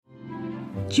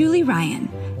Julie Ryan,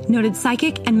 noted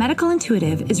psychic and medical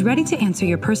intuitive, is ready to answer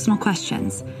your personal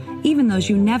questions, even those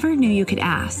you never knew you could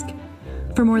ask.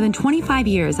 For more than 25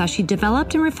 years, as she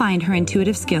developed and refined her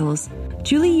intuitive skills,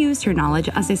 Julie used her knowledge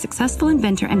as a successful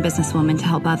inventor and businesswoman to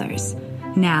help others.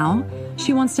 Now,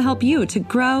 she wants to help you to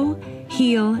grow,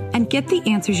 heal, and get the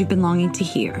answers you've been longing to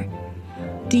hear.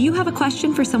 Do you have a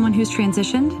question for someone who's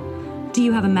transitioned? Do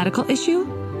you have a medical issue?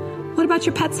 What about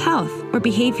your pet's health or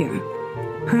behavior?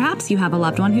 Perhaps you have a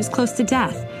loved one who's close to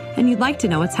death and you'd like to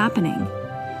know what's happening.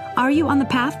 Are you on the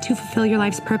path to fulfill your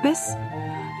life's purpose?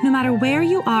 No matter where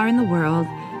you are in the world,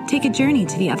 take a journey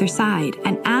to the other side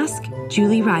and ask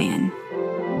Julie Ryan.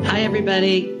 Hi,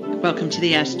 everybody. Welcome to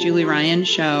the Ask Julie Ryan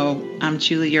Show. I'm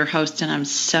Julie, your host, and I'm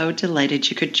so delighted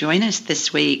you could join us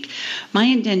this week. My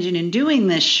intention in doing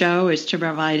this show is to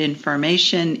provide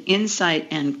information, insight,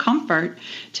 and comfort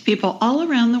to people all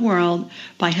around the world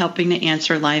by helping to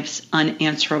answer life's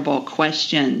unanswerable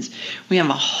questions. We have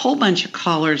a whole bunch of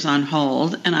callers on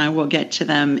hold, and I will get to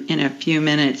them in a few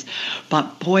minutes.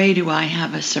 But boy, do I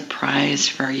have a surprise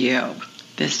for you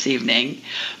this evening.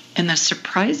 And the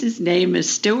surprise's name is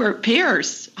Stuart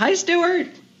Pierce. Hi, Stuart.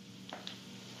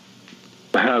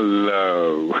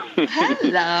 Hello.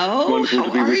 Hello. Wonderful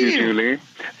to be with you, Julie.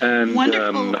 And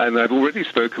Wonderful. And I've already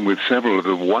spoken with several of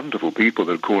the wonderful people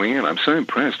that are calling in. I'm so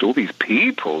impressed. All these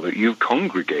people that you've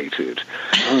congregated.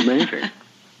 How amazing.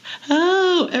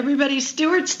 Oh, everybody.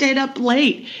 Stuart stayed up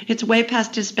late. It's way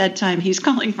past his bedtime. He's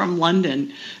calling from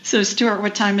London. So, Stuart,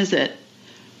 what time is it?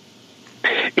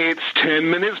 It's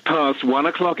 10 minutes past 1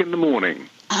 o'clock in the morning.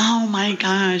 Oh, my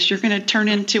gosh. You're going to turn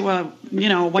into a,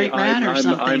 white rat or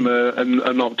something. I'm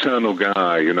a nocturnal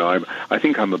guy. I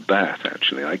think I'm a bat,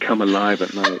 actually. I come alive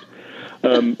at night.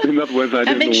 In other words, I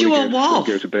don't normally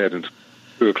go to bed until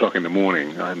 2 o'clock in the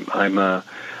morning.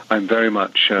 I'm very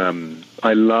much,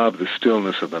 I love the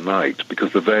stillness of the night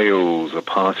because the veils are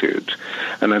parted.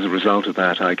 And as a result of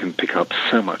that, I can pick up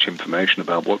so much information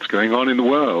about what's going on in the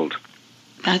world.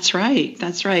 That's right.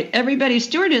 That's right. Everybody,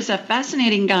 Stuart is a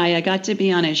fascinating guy. I got to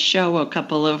be on his show a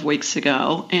couple of weeks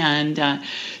ago. And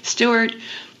Stuart,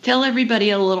 tell everybody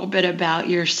a little bit about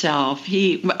yourself.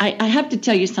 I have to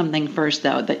tell you something first,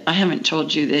 though, that I haven't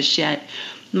told you this yet.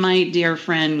 My dear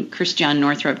friend, Christiane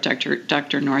Northrup,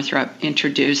 Dr. Northrup,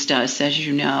 introduced us, as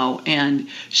you know, and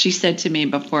she said to me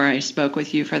before I spoke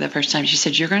with you for the first time, she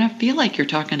said, you're going to feel like you're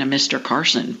talking to Mr.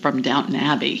 Carson from Downton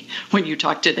Abbey when you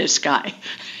talk to this guy.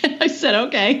 And I said,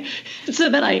 okay. So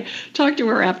then I talked to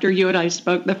her after you and I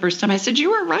spoke the first time. I said,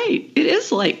 you were right. It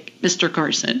is like Mr.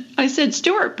 Carson. I said,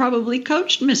 Stuart probably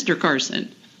coached Mr.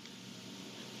 Carson.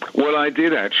 Well, I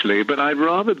did actually, but I'd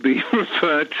rather be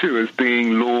referred to as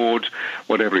being Lord,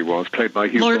 whatever he was, played by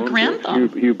Hugh Lord Bond. Grantham.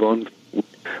 Hugh Bond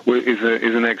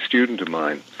is an ex-student of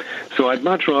mine. So I'd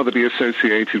much rather be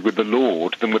associated with the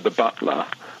Lord than with the butler.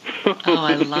 Oh,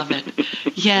 I love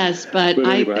it. Yes, but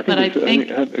anyway, I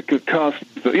think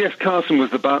Carson was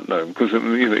the butler because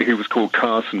he was called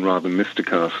Carson rather than Mr.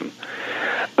 Carson.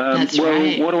 That's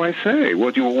right. What do I say?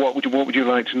 What would you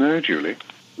like to know, Julie?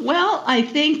 Well, I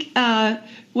think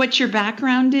what your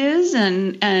background is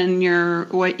and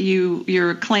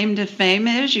your claim to fame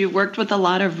is. You worked with a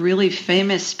lot of really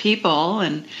famous people,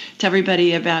 and to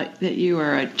everybody about that you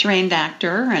were a trained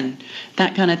actor and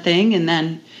that kind of thing, and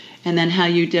then how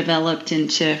you developed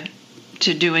into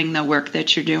doing the work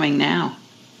that you're doing now.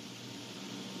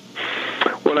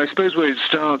 Well, I suppose where it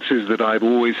starts is that I've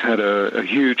always had a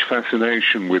huge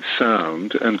fascination with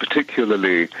sound, and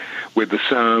particularly with the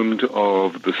sound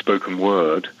of the spoken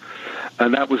word.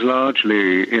 And that was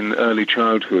largely in early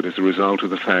childhood as a result of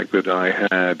the fact that I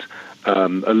had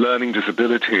a learning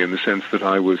disability in the sense that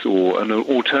I was, or an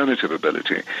alternative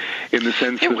ability, in the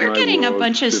sense that we're getting a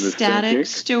bunch of static,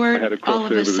 Stuart, all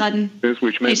of a sudden.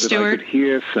 Which meant that I could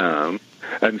hear sound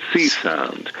and see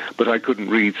sound, but I couldn't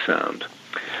read sound.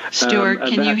 Stuart,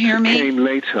 can you hear me? That came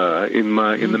later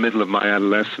in the middle of my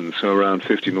adolescence, so around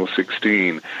 15 or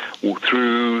 16,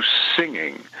 through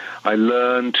singing. I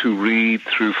learned to read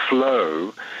through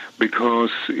flow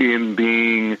because in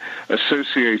being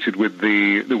associated with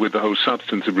the whole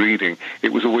substance of reading,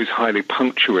 it was always highly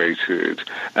punctuated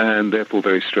and therefore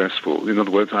very stressful. In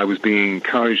other words, I was being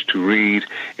encouraged to read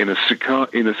in a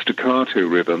staccato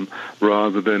rhythm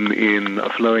rather than in a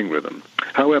flowing rhythm.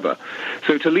 However,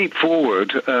 so to leap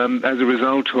forward, as a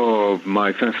result of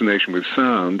my fascination with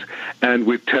sound and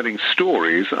with telling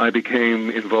stories, I became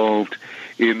involved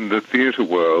in the theatre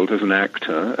world as an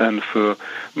actor, and for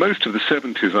most of the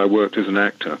 70s I worked as an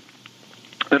actor.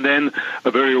 And then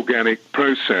a very organic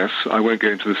process. I won't go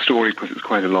into the story because it's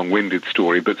quite a long-winded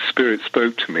story, but Spirit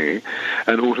spoke to me,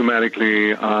 and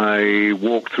automatically I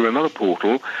walked through another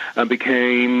portal and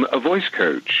became a voice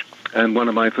coach. And one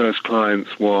of my first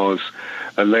clients was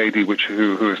a lady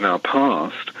who has now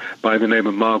passed by the name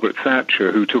of Margaret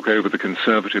Thatcher, who took over the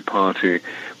Conservative Party,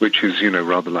 which is,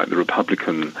 rather like the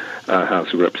Republican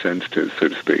House of Representatives, so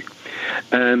to speak.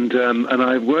 And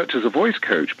I worked as a voice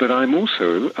coach, but I'm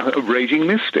also a raging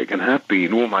mystic and have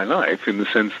been all my life, in the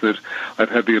sense that I've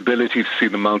had the ability to see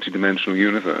the multidimensional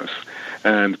universe,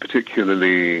 and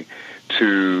particularly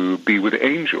to be with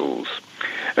angels.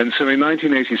 And so in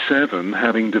 1987,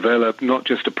 having developed not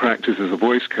just a practice as a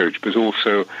voice coach, but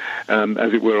also,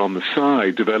 as it were, on the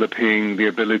side, developing the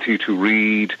ability to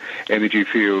read energy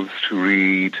fields, to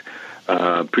read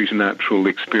preternatural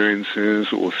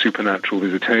experiences or supernatural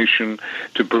visitation,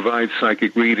 to provide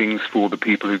psychic readings for the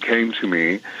people who came to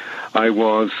me, I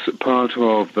was part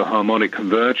of the Harmonic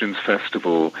Convergence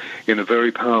Festival in a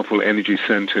very powerful energy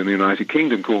center in the United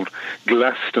Kingdom called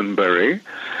Glastonbury.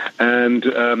 And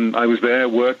I was there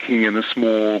working in a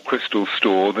small crystal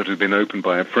store that had been opened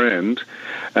by a friend,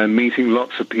 and meeting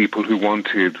lots of people who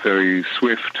wanted very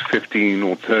swift 15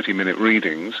 or 30-minute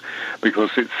readings,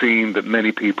 because it seemed that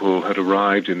many people had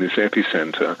arrived in this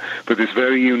epicenter for this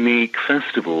very unique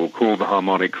festival called the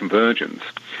Harmonic Convergence,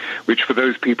 which, for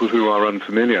those people who are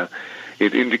unfamiliar,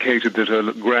 it indicated that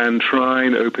a grand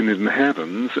trine opened in the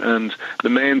heavens, and the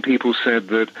Mayan people said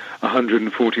that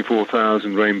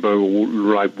 144,000 rainbow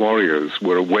light warriors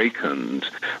were awakened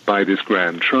by this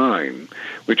grand trine,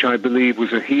 which I believe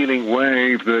was a healing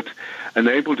wave that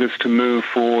enabled us to move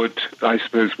forward, I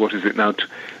suppose, what is it now,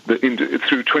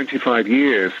 through 25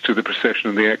 years to the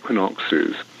precession of the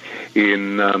equinoxes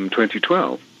in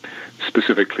 2012,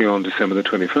 specifically on December the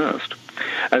 21st.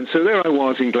 And so there I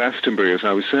was in Glastonbury, as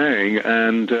I was saying,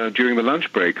 and during the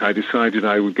lunch break I decided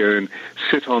I would go and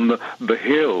sit on the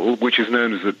hill, which is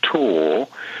known as the Tor,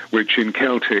 which in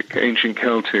ancient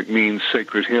Celtic means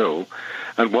sacred hill.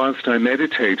 And whilst I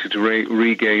meditated to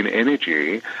regain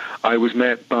energy, I was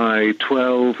met by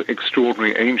 12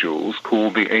 extraordinary angels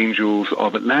called the Angels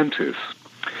of Atlantis.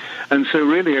 And so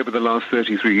really over the last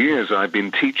 33 years, I've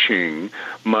been teaching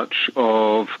much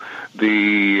of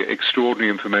the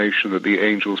extraordinary information that the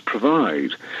angels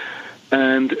provide.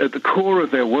 And at the core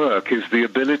of their work is the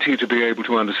ability to be able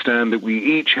to understand that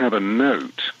we each have a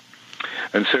note.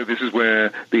 And so this is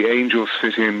where the angels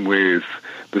fit in with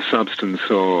the substance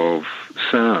of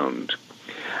sound.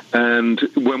 And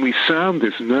when we sound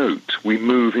this note, we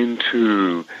move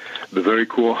into the very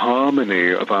core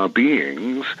harmony of our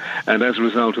beings, and as a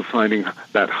result of finding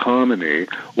that harmony,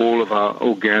 all of our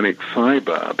organic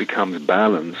fiber becomes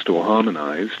balanced or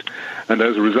harmonized, and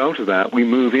as a result of that, we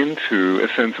move into a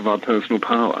sense of our personal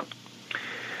power.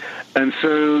 And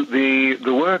so the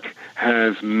work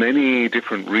has many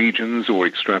different regions or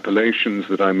extrapolations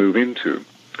that I move into.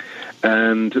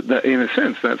 And that, in a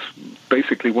sense, that's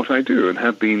basically what I do and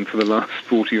have been for the last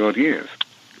 40-odd years.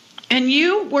 And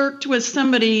you worked with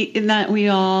somebody that we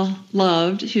all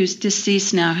loved, who's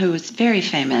deceased now, who was very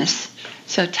famous.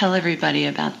 So tell everybody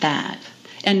about that.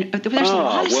 And there's a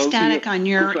lot of static on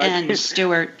your end,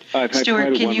 Stuart.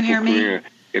 Stuart, can you hear me?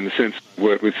 In the sense, I've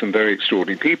worked with some very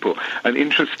extraordinary people. And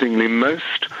interestingly,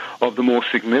 most of the more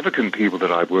significant people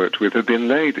that I've worked with have been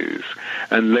ladies,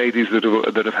 and ladies that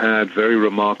have had a very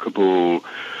remarkable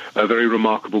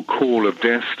call of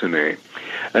destiny.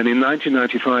 And in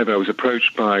 1995, I was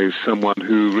approached by someone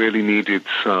who really needed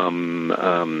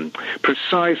some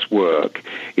precise work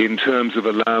in terms of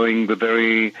allowing the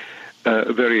very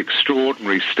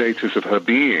extraordinary status of her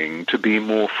being to be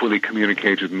more fully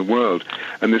communicated in the world.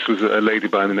 And this was a lady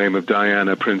by the name of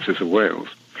Diana, Princess of Wales.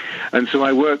 And so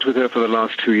I worked with her for the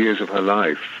last 2 years of her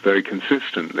life very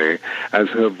consistently as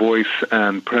her voice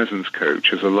and presence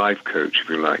coach, as a life coach, if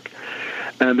you like.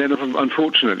 And then,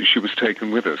 unfortunately, she was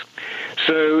taken with us.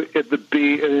 So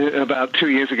about 2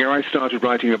 years ago, I started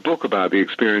writing a book about the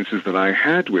experiences that I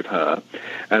had with her.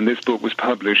 And this book was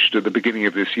published at the beginning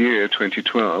of this year,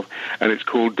 2012. And it's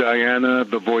called Diana,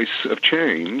 the Voice of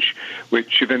Change,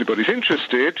 which, if anybody's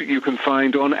interested, you can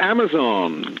find on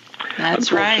Amazon.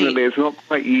 That's right. Unfortunately, it's not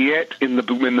quite yet in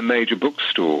the major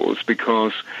bookstores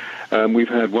because we've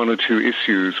had 1 or 2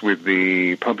 issues with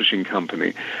the publishing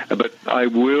company. But I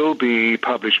will be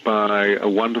published by a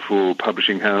wonderful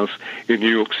publishing house in New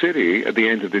York City at the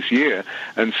end of this year.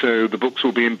 And so the books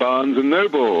will be in Barnes &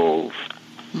 Nobles.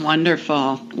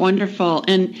 Wonderful, wonderful.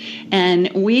 And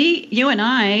you and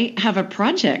I have a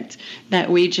project that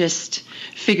we just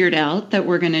figured out that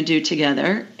we're going to do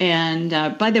together. And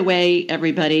by the way,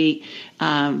 everybody,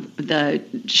 the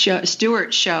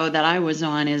Stuart show that I was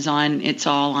on it's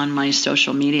all on my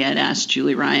social media at Ask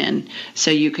Julie Ryan.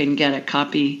 So you can get a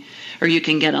copy or you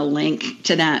can get a link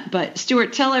to that. But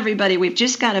Stuart, tell everybody, we've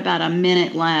just got about a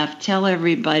minute left. Tell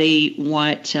everybody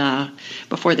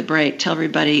before the break, tell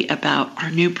everybody about our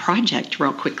new project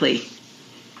real quickly.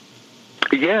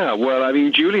 Yeah, well, I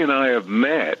mean, Julie and I have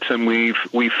met, and we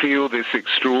feel this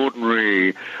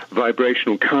extraordinary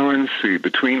vibrational currency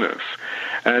between us.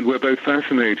 And we're both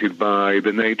fascinated by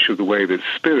the nature of the way that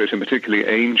spirit, and particularly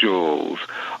angels,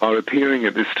 are appearing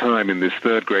at this time in this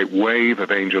third great wave of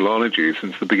angelology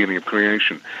since the beginning of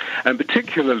creation. And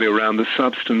particularly around the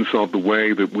substance of the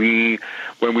way that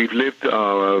when we've lived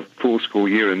our 4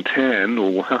 year and 10,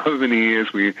 or however many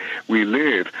years we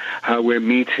live, how we're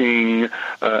meeting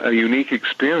a unique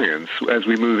experience as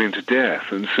we move into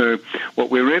death. And so what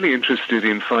we're really interested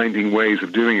in finding ways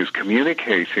of doing is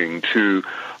communicating to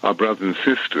our brothers and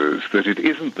sisters that it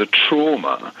isn't the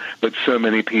trauma that so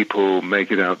many people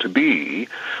make it out to be,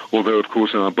 although of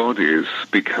course our bodies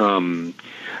become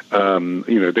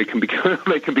they can be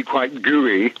quite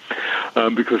gooey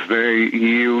because they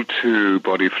yield to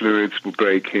body fluids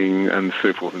breaking and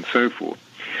so forth and so forth.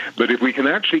 But if we can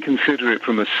actually consider it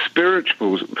from a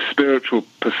spiritual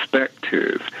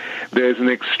perspective, there's an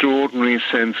extraordinary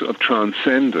sense of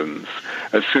transcendence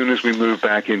as soon as we move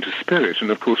back into spirit.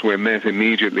 And of course, we're met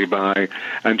immediately by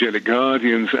angelic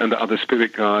guardians and other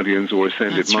spirit guardians or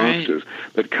ascended masters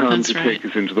that come to take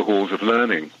us into the halls of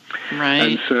learning. Right.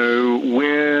 And so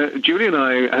Julie and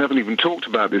I haven't even talked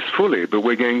about this fully, but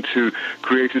we're going to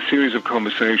create a series of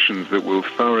conversations that will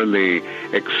thoroughly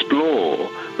explore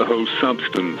the whole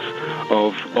substance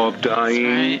of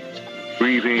dying,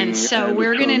 breathing. And so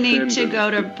we're going to need to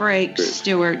go to break,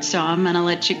 Stuart, so I'm going to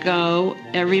let you go.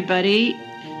 Everybody,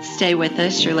 stay with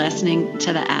us. You're listening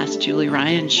to the Ask Julie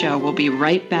Ryan Show. We'll be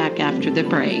right back after the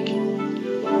break.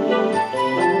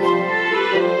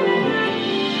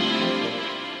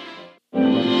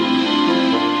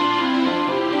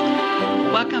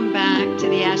 Welcome back to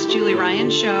the Ask Julie Ryan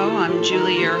Show. I'm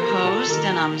Julie, your host,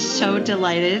 and I'm so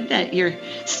delighted that you're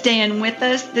staying with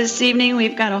us this evening.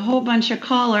 We've got a whole bunch of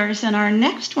callers, and our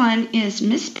next one is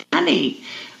Miss Patty.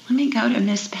 Let me go to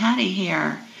Miss Patty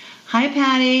here. Hi,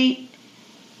 Patty.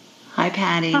 Hi,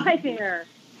 Patty. Hi there.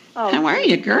 Oh, how are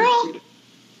you, girl?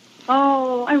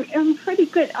 Oh, I'm pretty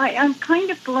good. I'm kind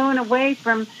of blown away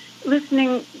from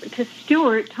listening to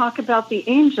Stuart talk about the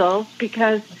angels,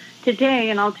 because today,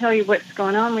 and I'll tell you what's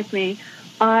going on with me,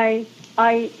 I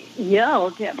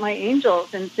yelled at my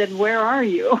angels and said, "Where are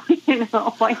you?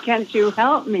 Why can't you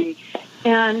help me?"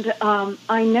 And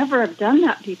I never have done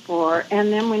that before.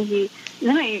 And then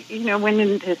I went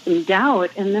into some doubt.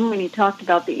 And then when he talked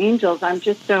about the angels, I'm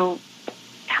just so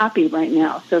happy right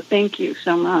now. So thank you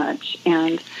so much.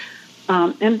 And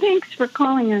thanks for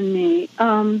calling on me.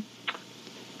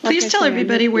 Please tell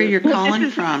everybody where you're calling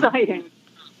from. Exciting.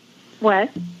 What?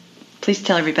 Please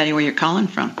tell everybody where you're calling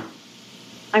from.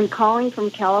 I'm calling from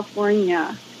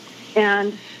California.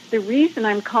 And the reason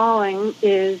I'm calling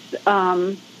is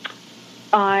I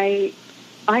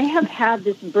have had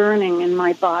this burning in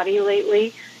my body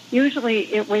lately.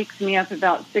 Usually it wakes me up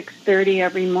about 6:30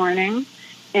 every morning.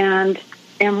 And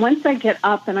once I get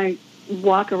up and I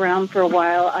walk around for a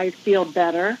while, I feel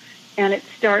better. And it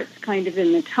starts kind of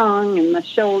in the tongue and the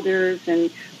shoulders.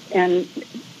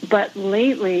 But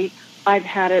lately I've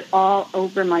had it all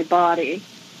over my body.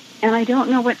 And I don't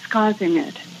know what's causing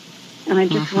it. And I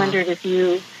just wondered if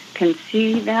you can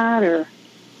see that or...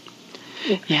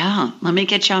 Yeah, let me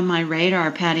get you on my radar,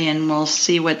 Patty, and we'll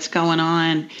see what's going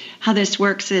on. How this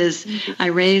works is I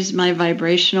raise my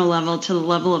vibrational level to the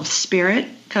level of spirit,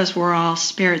 because we're all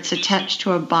spirits attached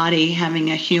to a body having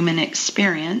a human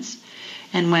experience.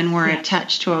 And when we're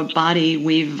attached to a body,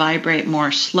 we vibrate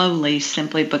more slowly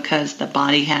simply because the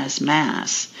body has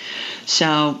mass.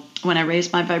 So when I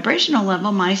raise my vibrational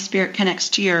level, my spirit connects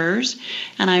to yours,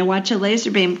 and I watch a laser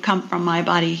beam come from my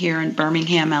body here in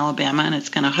Birmingham, Alabama, and it's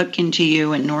going to hook into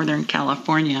you in Northern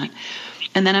California.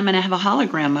 And then I'm going to have a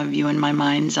hologram of you in my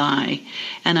mind's eye,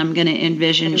 and I'm going to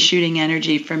envision shooting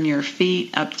energy from your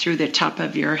feet up through the top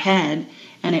of your head,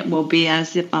 and it will be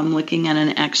as if I'm looking at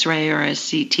an X-ray or a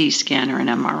CT scan or an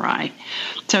MRI.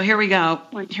 So here we go.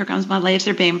 Here comes my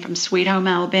laser beam from Sweet Home,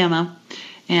 Alabama.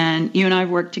 And you and I have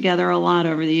worked together a lot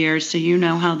over the years, so you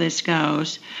know how this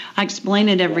goes. I explain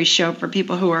it every show for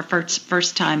people who are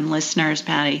first-time listeners,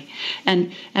 Patty.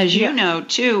 And as you know,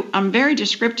 too, I'm very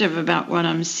descriptive about what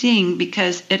I'm seeing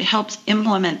because it helps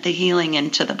implement the healing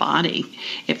into the body,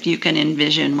 if you can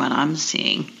envision what I'm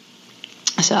seeing.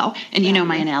 So, and you know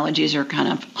my analogies are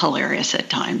kind of hilarious at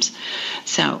times.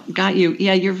 So, got you.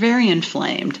 Yeah, you're very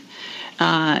inflamed.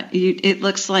 It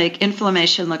looks like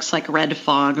inflammation looks like red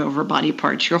fog over body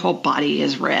parts. Your whole body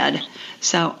is red.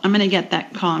 So I'm going to get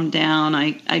that calmed down.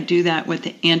 I do that with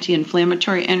the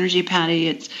anti-inflammatory energy, Patty.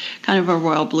 It's kind of a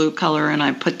royal blue color, and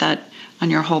I put that on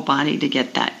your whole body to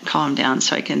get that calmed down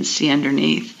so I can see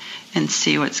underneath and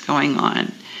see what's going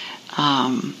on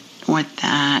with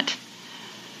that.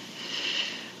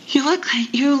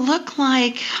 You look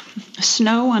like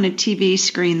snow on a TV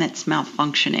screen that's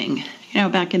malfunctioning. You know,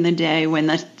 back in the day when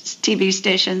the TV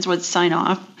stations would sign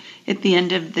off at the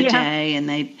end of the day and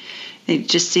they'd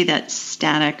just see that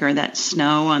static or that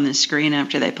snow on the screen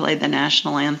after they played the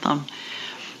national anthem.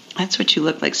 That's what you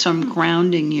look like. So I'm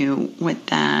grounding you with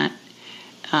that.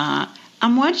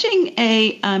 I'm watching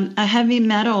a heavy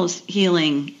metals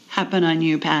healing happen on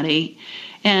you, Patty.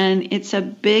 And it's a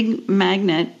big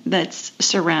magnet that's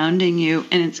surrounding you,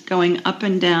 and it's going up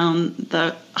and down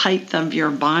the height of your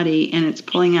body, and it's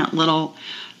pulling out little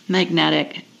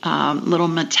magnetic, little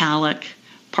metallic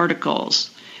particles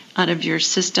out of your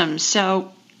system.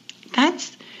 So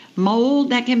that's mold.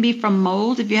 That can be from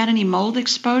mold. Have you had any mold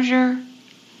exposure?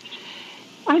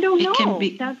 I don't know.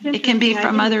 It can be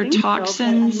from other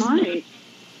toxins. So,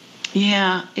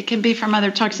 yeah, it can be from other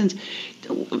toxins.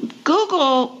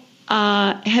 Google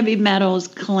heavy metals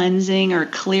cleansing or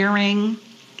clearing.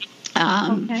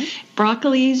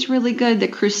 Broccoli is really good. The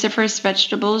cruciferous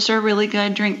vegetables are really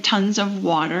good. Drink tons of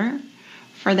water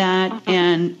for that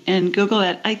and Google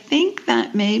it. I think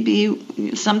that may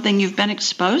be something you've been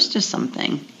exposed to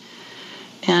something.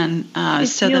 And it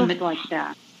feels like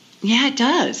that. Yeah, it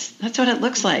does. That's what it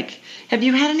looks like. Have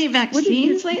you had any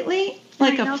vaccines lately?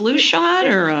 Like a flu shot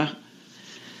or a...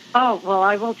 Oh, well,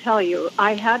 I will tell you.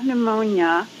 I had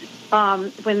pneumonia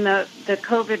when the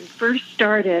COVID first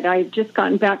started. I had just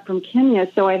gotten back from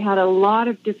Kenya, so I had a lot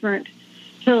of different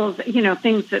pills,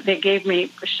 things that they gave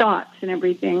me, shots and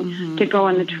everything to go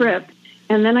on the trip.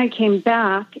 And then I came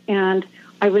back, and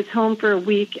I was home for a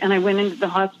week, and I went into the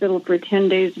hospital for 10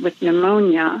 days with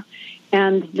pneumonia.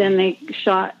 And then they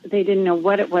didn't know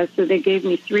what it was, so they gave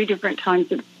me 3 different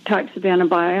types of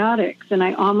antibiotics, and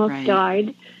I almost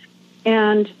died.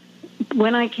 And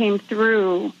when I came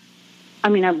through,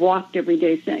 I've walked every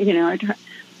day,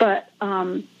 but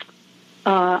I'm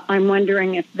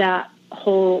wondering if that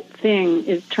whole thing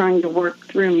is trying to work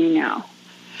through me now.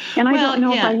 And I don't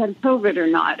know if I had COVID or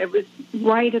not. It was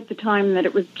right at the time that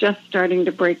it was just starting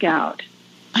to break out.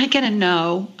 I get a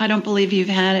no. I don't believe you've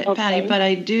had it, Patty, but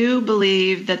I do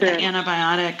believe that the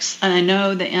antibiotics, and I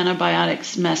know the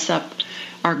antibiotics mess up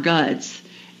our guts.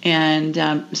 And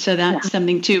so that's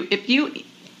something too. If you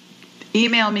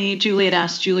email me,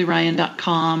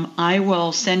 julie@askjulieryan.com, I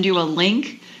will send you a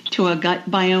link to a gut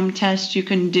biome test you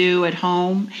can do at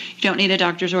home. You don't need a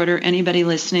doctor's order. Anybody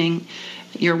listening,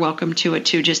 you're welcome to it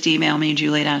too. Just email me,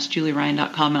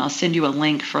 julie@askjulieryan.com, and I'll send you a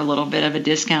link for a little bit of a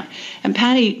discount. And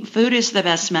Patty, food is the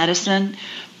best medicine,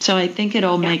 so I think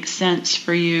it'll make sense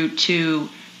for you to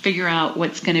figure out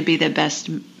what's going to be the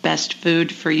best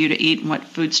food for you to eat and what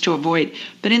foods to avoid.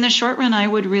 But in the short run, I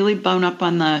would really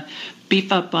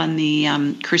beef up on the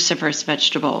cruciferous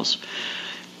vegetables.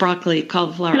 Broccoli,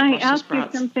 cauliflower, Can I ask you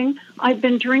something? I've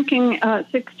been drinking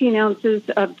 16 ounces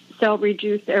of celery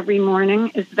juice every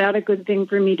morning. Is that a good thing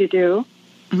for me to do?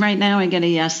 Right now, I get a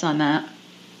yes on that.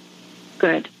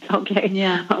 Good. Okay.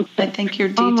 Yeah. Okay. I think you're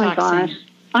detoxing. Oh, my gosh.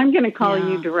 I'm going to call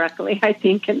you directly, I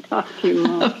think, and talk to you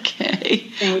more. Okay.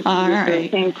 Thank All you.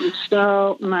 right. Thank you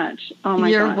so much. Oh,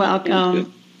 my God. You're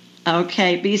welcome.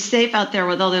 Okay. Be safe out there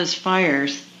with all those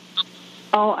fires.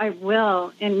 Oh, I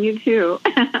will. And you too.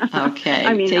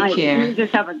 Okay. Take care. You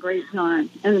just have a great time.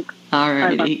 And all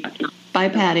righty. Bye,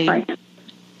 Patty. Bye.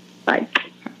 Bye.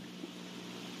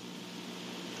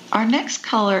 Our next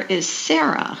caller is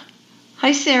Sarah.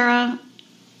 Hi, Sarah.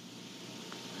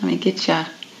 Let me get you.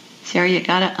 Sarah, you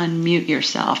got to unmute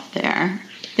yourself there.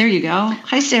 There you go.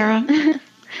 Hi, Sarah.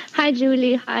 Hi,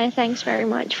 Julie. Hi. Thanks very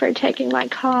much for taking my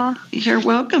call. You're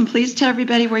welcome. Please tell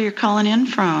everybody where you're calling in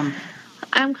from.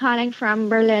 I'm calling from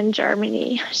Berlin,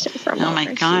 Germany. So from oh,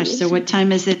 my gosh. So what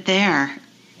time is it there?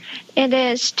 It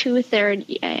is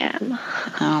 2:30 a.m.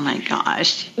 Oh, my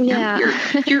gosh. Yeah.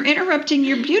 You're interrupting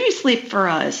your beauty sleep for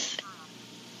us.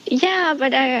 Yeah,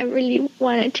 but I really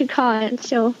wanted to call it.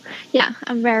 So, yeah,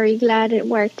 I'm very glad it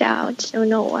worked out. So,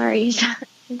 no worries.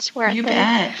 It's worth it. You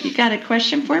bet. You got a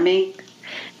question for me?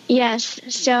 Yes.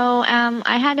 So,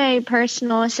 I had a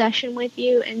personal session with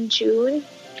you in June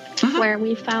where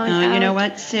we found out. You know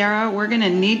what, Sarah? We're going to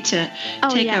need to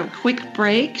take a quick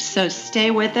break. So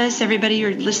stay with us. Everybody,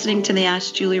 you're listening to the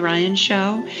Ask Julie Ryan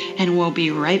show, and we'll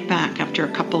be right back after a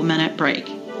couple-minute break.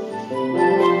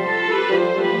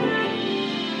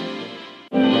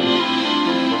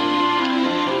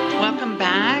 Welcome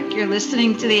back. You're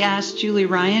listening to the Ask Julie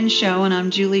Ryan show, and I'm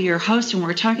Julie, your host, and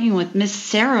we're talking with Miss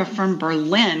Sarah from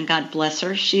Berlin. God bless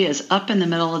her. She is up in the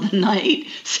middle of the night.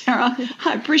 Sarah,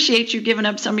 I appreciate you giving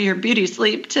up some of your beauty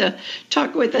sleep to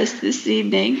talk with us this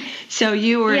evening. So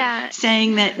you were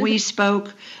saying that we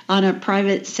spoke on a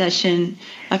private session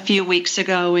a few weeks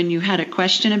ago, and you had a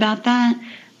question about that?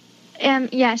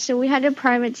 So we had a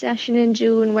private session in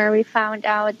June where we found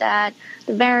out that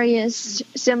the various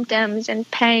symptoms and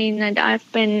pain that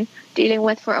I've been dealing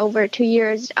with for over 2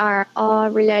 years are all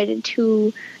related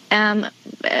to an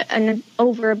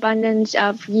overabundance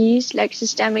of yeast, like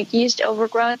systemic yeast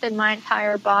overgrowth in my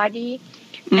entire body.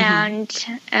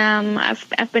 Mm-hmm. And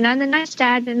I've been on the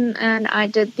nystatin, and I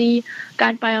did the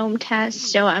gut biome test,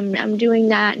 so I'm doing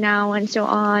that now and so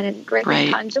on, and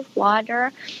drinking tons of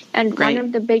water. And one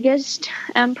of the biggest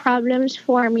problems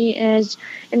for me is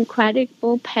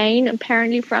incredible pain,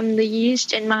 apparently from the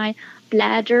yeast in my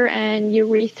bladder and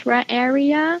urethra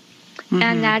area. Mm-hmm.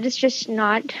 And that is just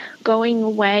not going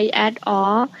away at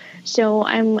all. So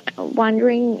I'm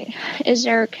wondering,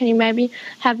 can you maybe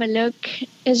have a look?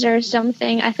 Is there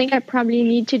something? I think I probably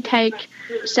need to take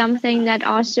something that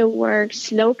also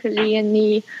works locally in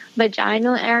the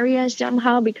vaginal area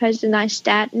somehow, because the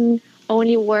nystatin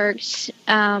only works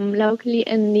locally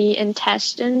in the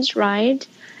intestines, right?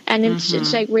 And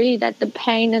it's like really that the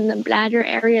pain in the bladder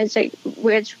area is like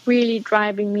where it's really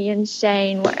driving me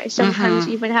insane, where I sometimes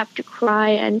even have to cry,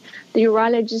 and the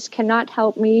urologist cannot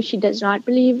help me. She does not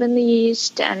believe in the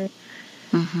yeast. And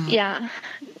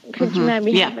could you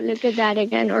maybe have a look at that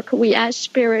again? Or could we ask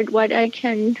Spirit what I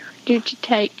can do to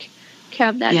take care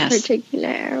of that particular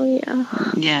area?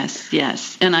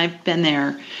 Yes. And I've been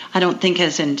there. I don't think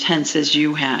as intense as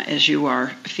you are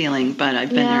feeling, but I've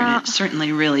been there, and it's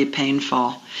certainly really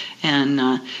painful. And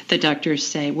the doctors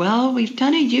say, well, we've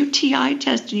done a UTI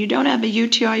test, and you don't have a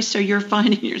UTI, so you're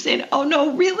fine. And you're saying, oh,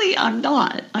 no, really, I'm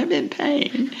not. I'm in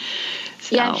pain.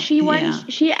 So,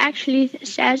 she actually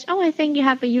says, oh, I think you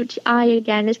have a UTI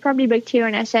again. It's probably bacteria.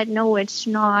 And I said, no, it's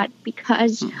not,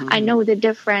 because I know the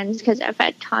difference, because I've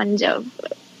had tons of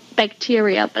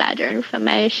bacterial bladder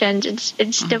inflammations.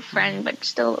 It's different, but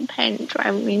still a pain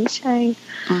driving me insane.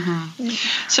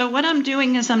 So what I'm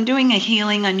doing is I'm doing a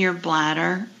healing on your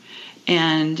bladder,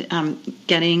 and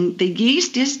getting the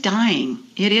yeast is dying.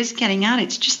 It is getting out.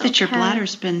 It's just that your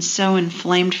bladder's been so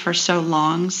inflamed for so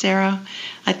long, Sarah,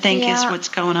 I think is what's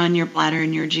going on in your bladder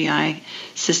and your GI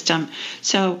system.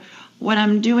 So what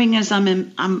I'm doing is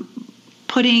I'm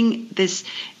putting this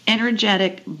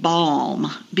energetic balm,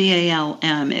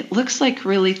 BALM. It looks like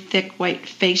really thick white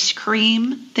face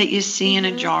cream that you see in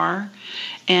a jar.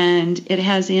 And it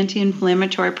has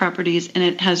anti-inflammatory properties, and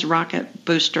it has rocket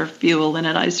booster fuel in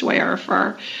it, I swear,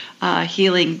 for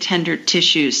healing tender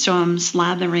tissues. So I'm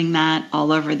slathering that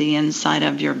all over the inside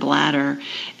of your bladder,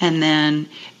 and then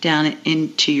down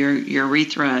into your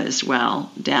urethra as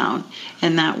well, down.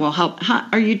 And that will help.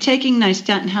 Are you taking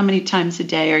nystatin? How many times a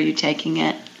day are you taking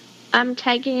it? I'm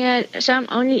taking it, so I'm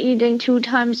only eating 2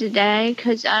 times a day,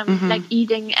 because I'm like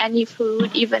eating any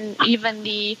food, even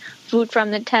the food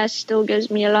from the test still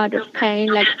gives me a lot of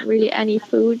pain, like really any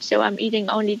food. So I'm eating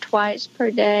only twice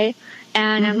per day,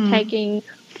 and I'm taking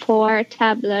 4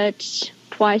 tablets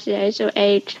twice a day, so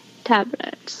 8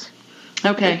 tablets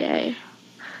a day.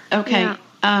 Okay.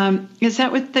 Yeah. Is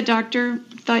that what the doctor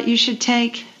thought you should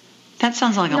take? That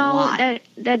sounds like a lot. No,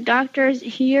 the doctors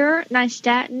here,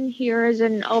 nystatin here is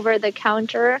an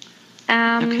over-the-counter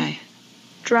drug.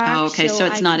 Oh, okay, so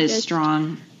it's not as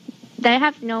strong. They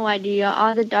have no idea.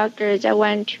 All the doctors I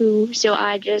went to, so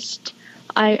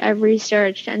I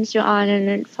researched and so on, and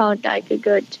it felt like a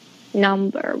good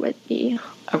number with the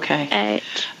 8.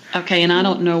 Okay, and I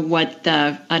don't know what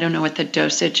the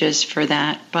dosage is for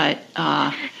that, but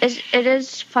it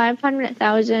is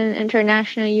 500,000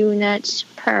 international units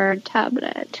per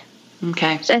tablet.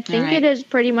 Okay. So I think it is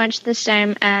pretty much the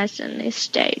same as in the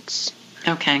States.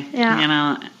 Okay.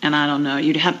 Yeah. And I don't know.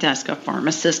 You'd have to ask a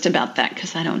pharmacist about that,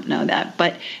 because I don't know that.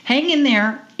 But hang in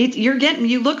there.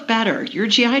 You look better. Your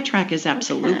GI tract is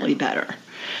absolutely better.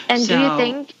 And So, do you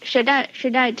think should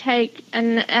I take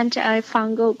an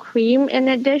antifungal cream in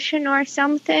addition or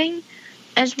something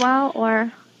as well,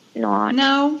 or not?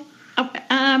 no.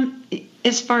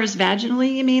 As far as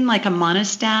vaginally, you mean like a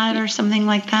monostat or something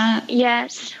like that?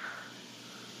 Yes.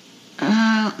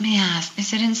 Let me ask.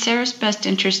 Is it in Sarah's best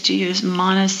interest to use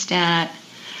monostat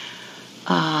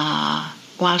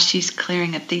while she's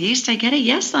clearing up the yeast? I get a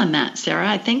yes on that, Sarah.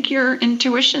 I think your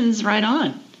intuition's right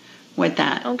on with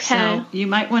that. Okay. So you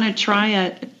might want to try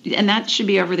it, and that should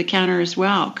be over the counter as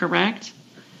well, correct?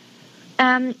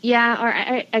 Yeah, or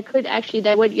I could actually,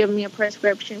 they would give me a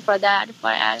prescription for that if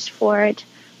I asked for it.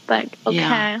 But okay.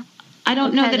 Yeah. I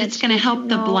don't know that it's going to help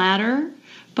the bladder,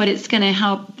 but it's going to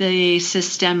help the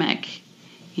systemic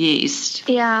yeast.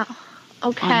 Yeah.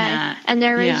 Okay. And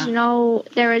there is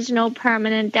no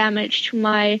permanent damage to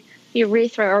my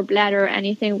urethra or bladder or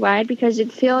anything, right? Because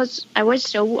I was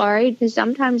so worried because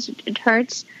sometimes it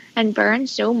hurts and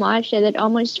burns so much that it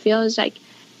almost feels like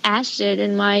acid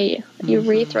in my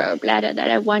urethra or bladder,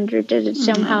 that I wondered, did it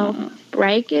somehow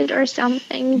break it or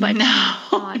something? But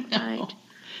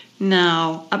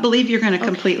No, I believe you're going to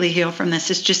completely heal from this.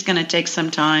 It's just going to take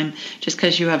some time just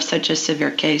because you have such a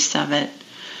severe case of it.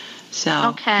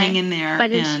 So hang in there.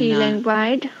 But it's healing,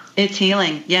 right? It's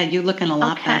healing. Yeah, you're looking a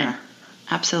lot better.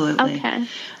 Absolutely. Okay.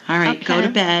 All right, go to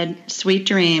bed. Sweet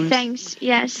dreams. Thanks.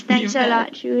 Yes, thanks a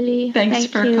lot, Julie. Thanks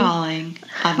for calling.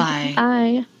 Bye-bye.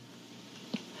 Bye.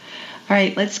 All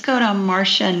right, let's go to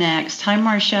Marcia next. Hi,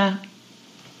 Marcia.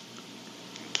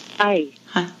 Hi.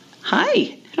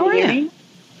 Hi. How are you?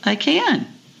 I can.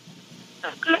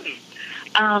 Oh, good.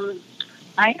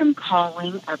 I am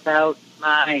calling about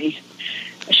my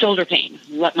shoulder pain.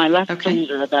 My left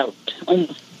shoulder, about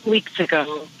almost weeks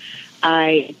ago,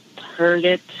 I heard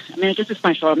it. I mean, this is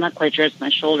my shoulder. I'm not quite sure. It's my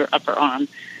shoulder, upper arm.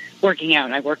 Working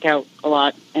out. I work out a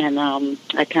lot, and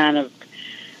I kind of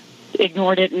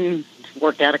ignored it and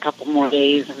worked out a couple more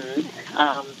days, and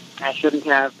I shouldn't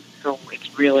have. So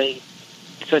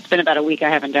it's been about a week. I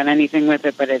haven't done anything with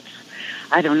it, but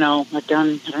I don't know. I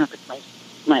don't know if it's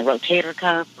my rotator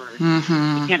cuff or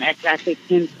I can't exactly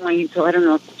pinpoint. So I don't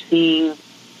know if you're seeing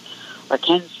or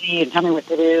can see and tell me what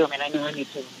to do. I mean, I know I need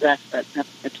to rest, but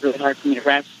it's really hard for me to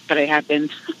rest, but I have been.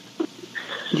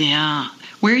 Yeah.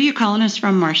 Where are you calling us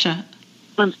from, Marcia?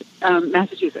 From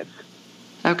Massachusetts.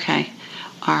 Okay.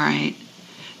 All right.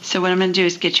 So what I'm going to do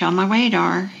is get you on my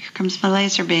radar. Here comes my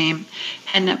laser beam.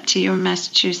 Heading up to you in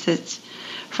Massachusetts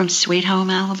from Sweet Home,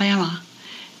 Alabama.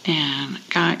 And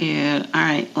got you. All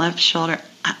right, left shoulder.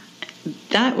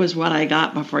 That was what I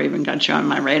got before I even got you on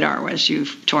my radar, was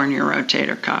you've torn your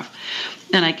rotator cuff.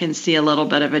 And I can see a little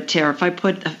bit of a tear. If I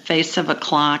put the face of a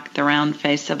clock, the round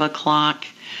face of a clock,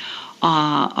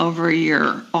 over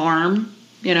your arm,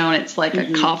 and it's like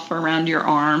a cuff around your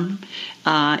arm,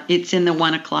 it's in the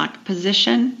 1 o'clock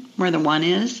position where the 1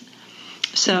 is.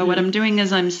 So what I'm doing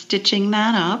is I'm stitching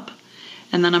that up.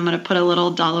 And then I'm going to put a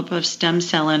little dollop of stem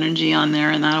cell energy on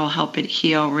there, and that'll help it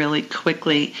heal really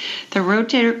quickly. The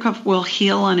rotator cuff will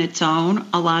heal on its own.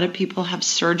 A lot of people have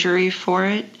surgery for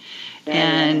it,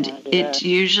 and it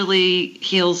usually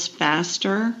heals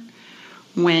faster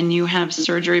when you have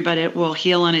surgery, but it will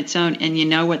heal on its own. And you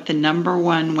know what the number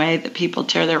one way that people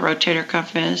tear their rotator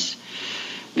cuff is?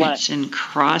 What? It's in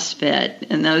CrossFit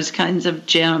and those kinds of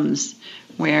gyms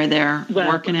where they're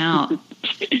working out.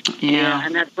 Yeah,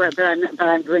 and that's where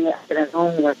I'm doing it at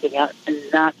home, working out, and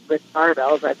not with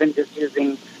barbells. I've been just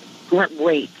using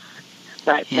weights.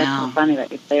 But that's so funny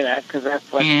that you say that, because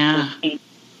that's what. Yeah.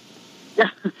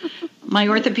 My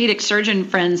orthopedic surgeon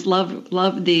friends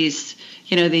love these,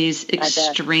 these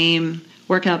extreme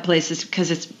workout places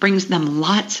because it brings them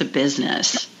lots of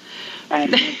business.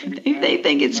 They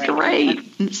think it's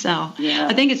great. So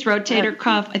I think it's rotator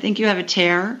cuff. I think you have a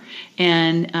tear,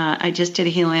 and I just did a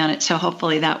healing on it. So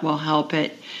hopefully that will help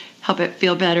it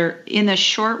feel better. In the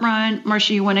short run,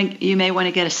 Marcia, you may want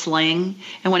to get a sling,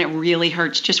 and when it really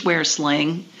hurts, just wear a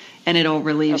sling, and it'll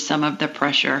relieve some of the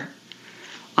pressure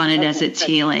on it as it's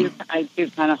healing. I do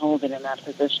kind of hold it in that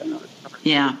position.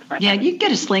 Yeah. You can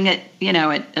get a sling at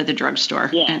the drugstore,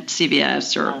 at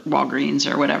CVS or Walgreens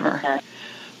or whatever. Okay.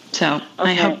 So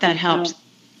I hope that helps.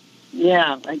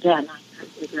 Again,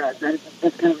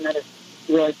 that's kind of another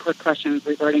really quick question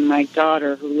regarding my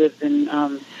daughter who lives in.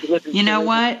 You know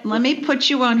what? Let me put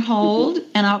you on hold,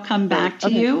 and I'll come back to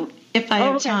you if I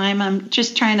have time. I'm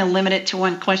just trying to limit it to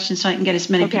one question so I can get as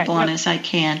many people on as I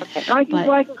can. Okay. I can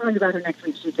call you about her next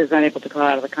week. She's just not able to call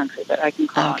out of the country, but I can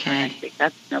call her next week.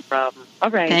 That's no problem. All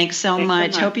right. Thanks so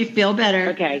much. Hope you feel better.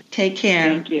 Okay. Take care.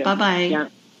 Thank you. Bye-bye. Yeah.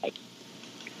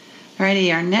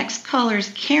 Alrighty, our next caller is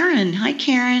Karen. Hi,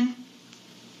 Karen.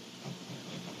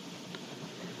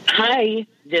 Hi,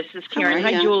 this is Karen.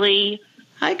 Hi, Julie.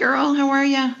 Hi, girl. How are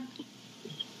you?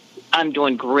 I'm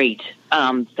doing great.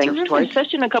 Thanks Terrific. to our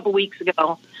session a couple weeks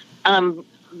ago.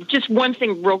 Just one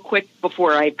thing real quick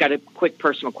before I've got a quick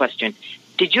personal question.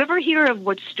 Did you ever hear of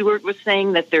what Stuart was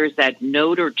saying, that there's that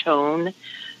note or tone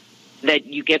that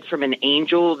you get from an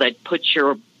angel that puts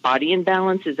your body in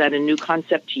balance? Is that a new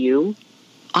concept to you?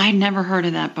 I'd never heard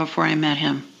of that before I met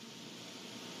him.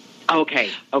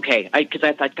 Okay. Because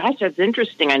I thought, gosh, that's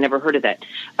interesting. I never heard of that.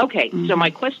 Okay, So my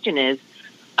question is,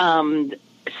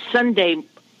 Sunday,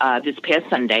 this past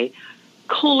Sunday,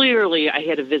 clearly I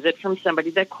had a visit from somebody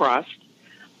that crossed.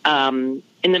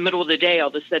 In the middle of the day, all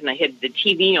of a sudden I had the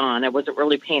TV on. I wasn't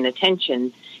really paying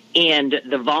attention, and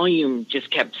the volume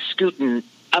just kept scooting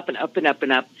up and up and up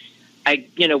and up. I,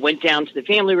 went down to the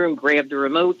family room, grabbed the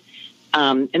remote,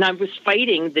 and I was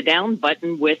fighting the down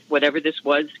button with whatever this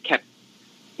was, kept,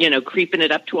 creeping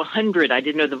it up to 100. I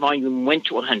didn't know the volume went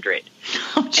to 100.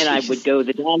 And I would go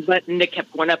the down button, it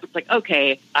kept going up. It's like,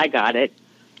 okay, I got it.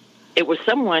 It was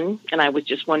someone, and I was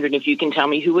just wondering if you can tell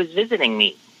me who was visiting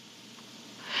me.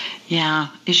 Yeah.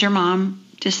 Is your mom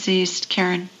deceased,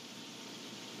 Karen?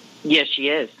 Yes, she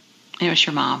is. It was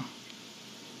your mom.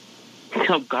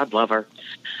 Oh, God love her.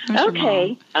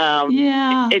 Okay.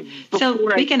 Yeah. So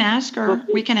we can ask her.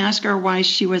 We can ask her why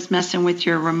she was messing with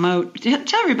your remote.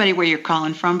 Tell everybody where you're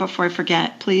calling from before I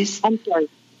forget, please. I'm sorry.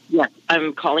 Yes,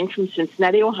 I'm calling from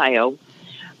Cincinnati, Ohio.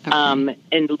 Okay.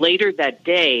 And later that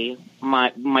day,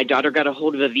 my daughter got a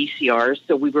hold of a VCR,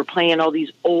 so we were playing all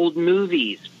these old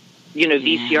movies.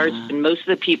 VCRs, and most of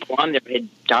the people on there had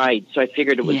died, so I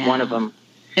figured it was one of them.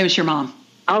 It was your mom.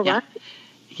 All right. Yeah.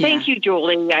 Thank you,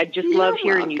 Julie. I just love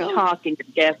hearing you talk, and your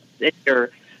guests and your,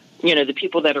 the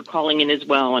people that are calling in as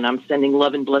well. And I'm sending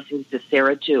love and blessings to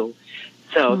Sarah too.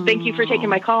 So thank you for taking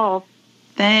my call.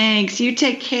 Thanks. You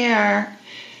take care.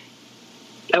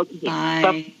 Okay.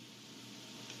 Bye.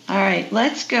 All right.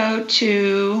 Let's go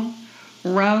to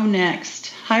Ro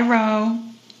next. Hi, Ro.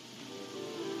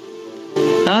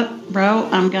 Ro,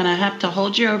 I'm going to have to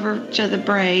hold you over to the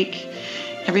break.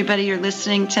 Everybody, you're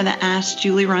listening to the Ask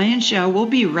Julie Ryan show. We'll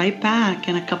be right back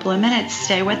in a couple of minutes.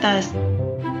 Stay with us.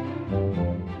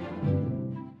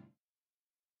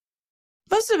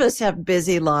 Most of us have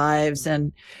busy lives,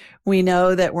 and we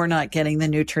know that we're not getting the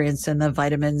nutrients and the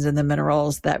vitamins and the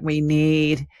minerals that we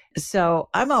need. So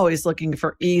I'm always looking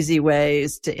for easy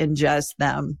ways to ingest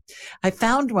them. I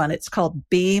found one. It's called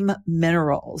Beam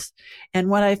Minerals. And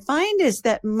what I find is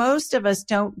that most of us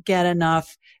don't get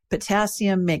enough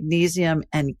potassium, magnesium,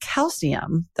 and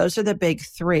calcium. Those are the big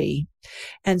three.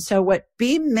 And so what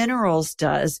Beam Minerals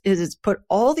does is it's put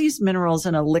all these minerals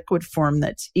in a liquid form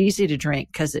that's easy to drink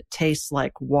because it tastes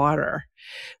like water.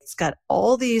 It's got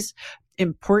all these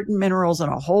important minerals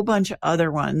and a whole bunch of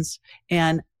other ones.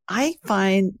 And I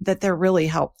find that they're really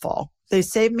helpful. They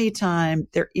save me time.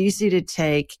 They're easy to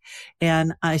take.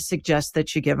 And I suggest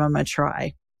that you give them a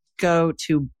try. Go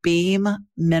to Beam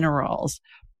Minerals.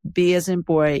 B as in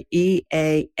boy,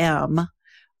 EAM,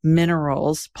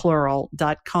 minerals,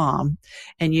 plural.com,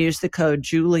 and use the code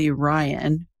Julie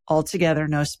Ryan, all together,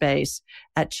 no space,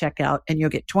 at checkout, and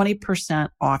you'll get 20%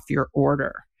 off your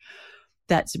order.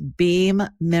 That's Beam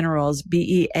Minerals,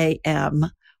 BEAM,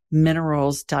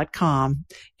 minerals.com,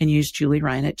 and use Julie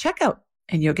Ryan at checkout,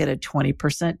 and you'll get a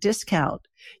 20% discount.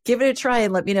 Give it a try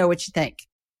and let me know what you think.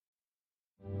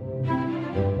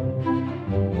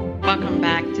 Welcome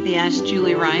back to the Ask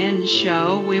Julie Ryan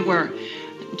show. We were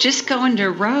just going to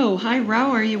Ro. Hi,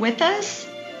 Ro. Are you with us?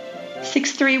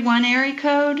 631 area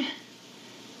code.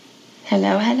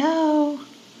 Hello.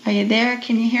 Are you there?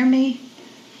 Can you hear me?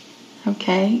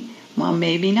 Okay. Well,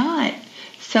 maybe not.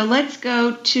 So let's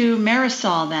go to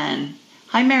Marisol then.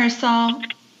 Hi, Marisol.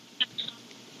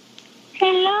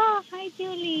 Hello. Hi,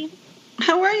 Julie.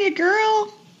 How are you,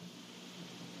 girl?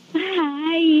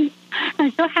 Hi.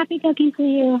 I'm so happy talking to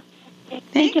you.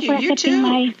 Thank you. For You accepting too.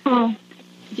 my call.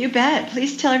 You bet.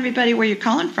 Please tell everybody where you're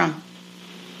calling from.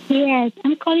 Yes,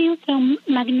 I'm calling you from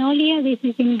Magnolia. This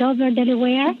is in Dover,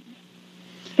 Delaware.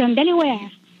 From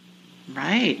Delaware.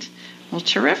 Right. Well,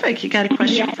 terrific. You got a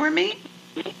question for me?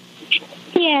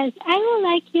 Yes, I would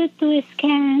like you to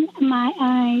scan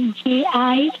my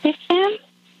GI system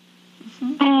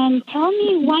and tell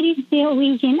me what is the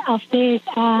origin of this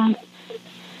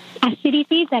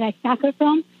acidity that I suffer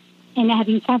from, and I have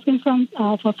been suffering from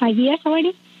for 5 years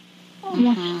already.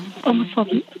 Almost 4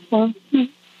 years.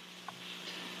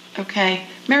 Okay.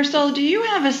 Marisol, do you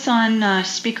have us on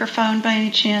speakerphone by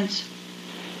any chance?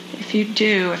 If you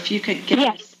do, if you could get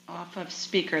us off of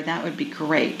speaker, that would be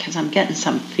great, because I'm getting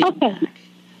some feedback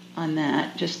on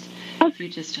that. If you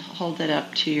just hold it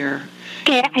up to your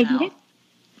I did it.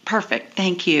 Perfect.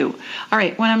 Thank you. All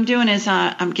right. What I'm doing is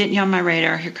I'm getting you on my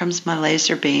radar. Here comes my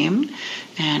laser beam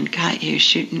and got you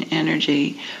shooting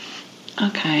energy.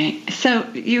 Okay. So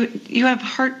you have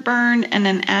heartburn and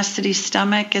an acidy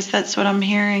stomach. Is that what I'm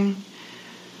hearing?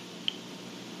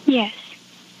 Yes.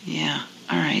 Yeah.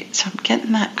 All right. So I'm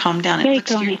getting that calmed down. Very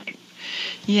chronic.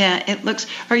 Yeah. It looks.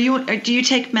 Do you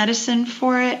take medicine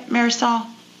for it, Marisol?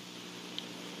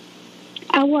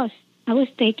 I was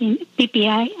taking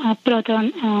PPI,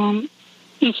 proton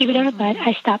inhibitor, but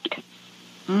I stopped.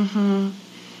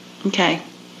 Okay.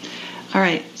 All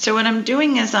right. So what I'm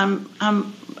doing is I'm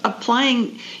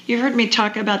applying. You heard me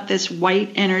talk about this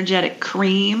white energetic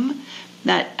cream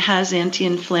that has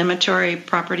anti-inflammatory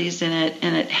properties in it,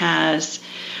 and it has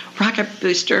rocket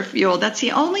booster fuel. That's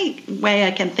the only way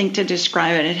I can think to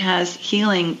describe it. It has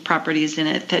healing properties in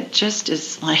it that just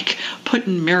is like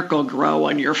putting Miracle Grow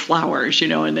on your flowers,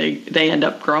 and they end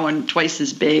up growing twice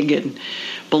as big and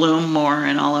bloom more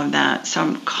and all of that. So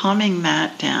I'm calming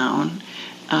that down.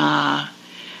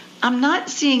 I'm not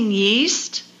seeing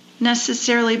yeast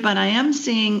necessarily, but I am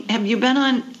seeing. Have you been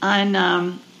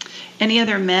on any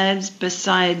other meds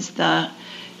besides the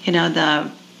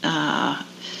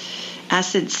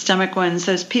acid stomach ones?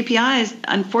 Those PPIs,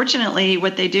 unfortunately,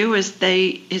 what they do is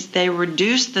they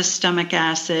reduce the stomach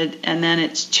acid, and then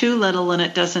it's too little, and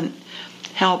it doesn't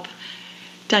help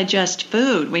digest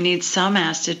food. We need some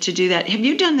acid to do that. Have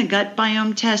you done the gut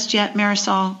biome test yet,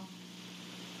 Marisol?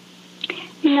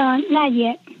 No, not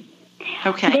yet.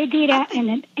 Okay. They did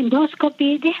an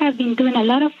endoscopy. They have been doing a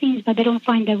lot of things, but they don't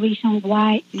find the reason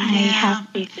why I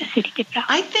have this acidity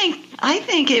problem. I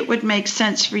think it would make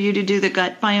sense for you to do the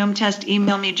gut biome test.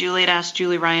 Email me, Julie at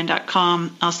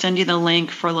AskJulieRyan.com. I'll send you the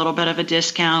link for a little bit of a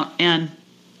discount, and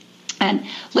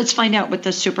let's find out what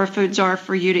the superfoods are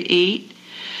for you to eat,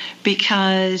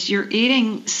 because you're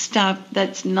eating stuff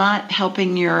that's not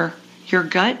helping your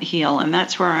gut heal, and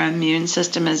that's where our immune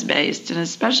system is based. And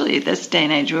especially at this day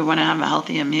and age, we want to have a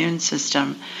healthy immune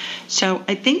system. So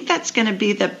I think that's going to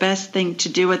be the best thing to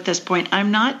do at this point.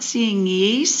 I'm not seeing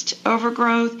yeast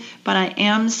overgrowth, but I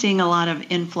am seeing a lot of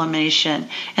inflammation.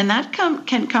 And that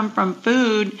can come from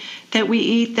food that we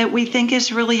eat that we think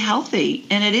is really healthy.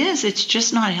 And it is. It's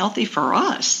just not healthy for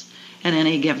us at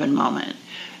any given moment.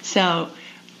 So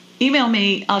email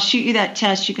me. I'll shoot you that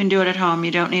test. You can do it at home. You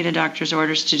don't need a doctor's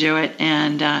orders to do it.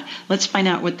 And let's find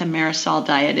out what the Marisol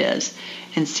diet is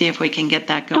and see if we can get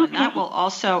that going. Okay. It will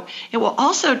also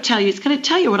tell you, it's going to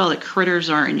tell you what all the critters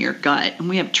are in your gut. And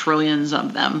we have trillions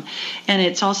of them. And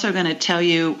it's also going to tell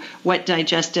you what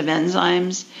digestive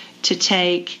enzymes to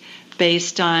take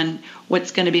based on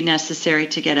what's going to be necessary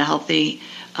to get a healthy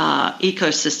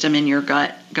ecosystem in your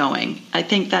gut going. I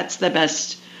think that's the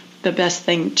best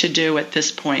thing to do at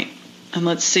this point. And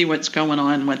let's see what's going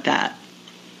on with that.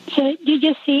 So you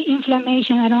just see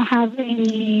inflammation. I don't have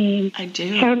any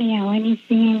hernia or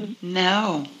anything.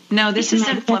 No, this is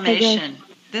inflammation.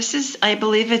 I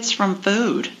believe it's from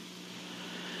food.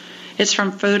 It's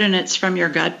from food, and it's from your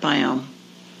gut biome.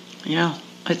 Yeah,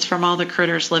 it's from all the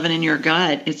critters living in your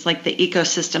gut. It's like the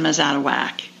ecosystem is out of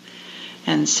whack.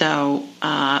 And so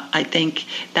I think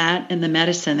that and the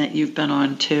medicine that you've been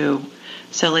on too.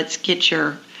 So let's get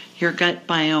your gut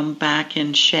biome back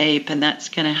in shape, and that's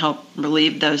going to help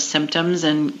relieve those symptoms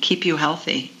and keep you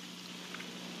healthy.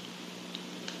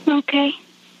 Okay.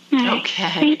 Right. Okay.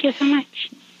 Thank you so much.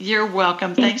 You're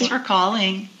welcome. Thanks for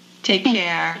calling. Take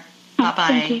care.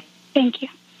 Bye-bye. Thank you.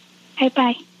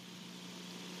 Bye-bye.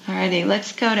 All righty.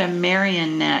 Let's go to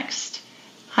Marion next.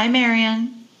 Hi,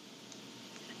 Marion.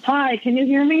 Hi. Can you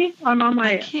hear me? I'm on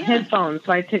my headphones,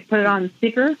 so I put it on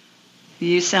speaker.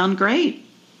 You sound great.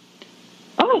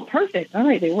 Oh, perfect. All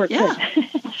right, they work good.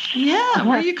 Yeah.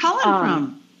 Where are you calling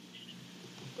from?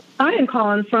 I am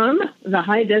calling from the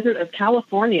high desert of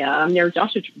California. I'm near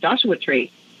Joshua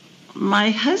Tree.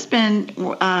 My husband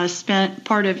spent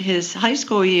part of his high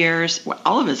school years,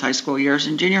 all of his high school years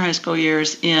and junior high school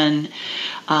years in,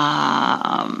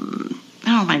 oh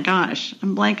my gosh,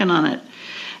 I'm blanking on it,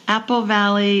 Apple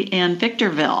Valley and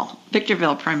Victorville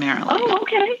primarily. Oh,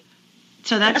 okay.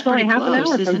 So that's pretty only half close, an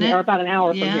hour isn't from it? Here, about an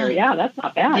hour from here. Yeah, that's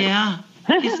not bad. Yeah.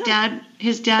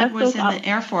 His dad was in the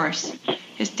Air Force.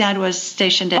 His dad was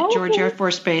stationed at George Air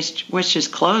Force Base, which is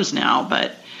closed now.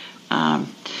 But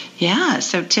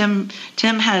so Tim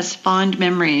has fond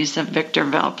memories of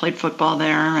Victorville. Played football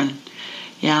there, and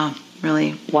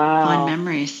really fond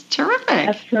memories. Terrific.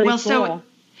 That's pretty cool. So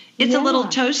it's a little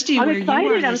toasty where you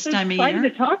are this time of year. I'm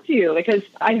excited to talk to you because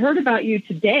I heard about you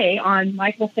today on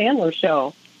Michael Sandler's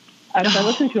show. I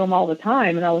listen to them all the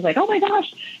time, and I was like, oh my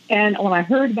gosh. And when I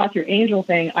heard about your angel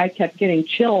thing, I kept getting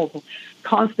chills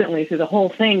constantly through the whole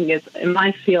thing. And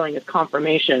my feeling is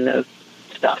confirmation of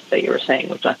stuff that you were saying,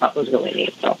 which I thought was really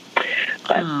neat. So,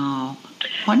 oh,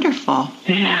 wonderful.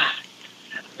 Yeah.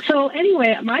 So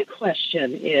anyway, my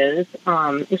question is,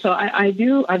 so I've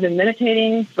been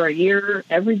meditating for a year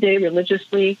every day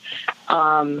religiously.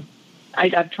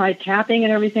 I've tried tapping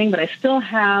and everything, but I still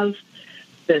have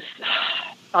this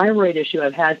thyroid issue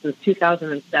I've had since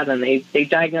 2007. They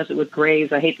diagnosed it with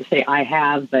Graves'. I hate to say I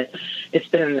have, but it's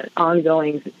been an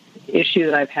ongoing issue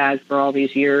that I've had for all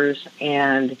these years.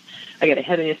 And I get a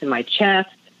heaviness in my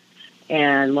chest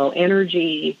and low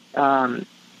energy,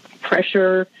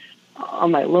 pressure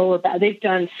on my lower back. They've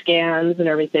done scans and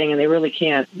everything, and they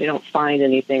don't find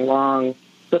anything wrong.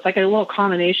 So it's like a little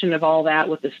combination of all that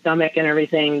with the stomach and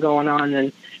everything going on,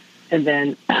 and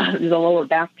then the lower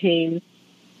back pain.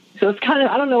 So it's kind of,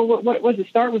 I don't know what to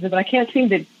start with it, but I can't seem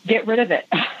to get rid of it.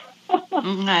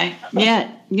 Okay.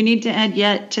 Yet. You need to add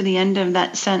yet to the end of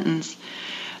that sentence.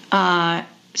 Have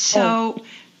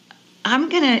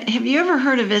you ever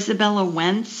heard of Isabella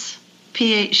Wentz?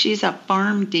 She's a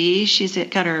PharmD. She's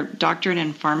got her doctorate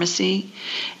in pharmacy,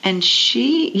 and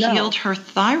she healed her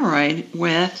thyroid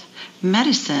with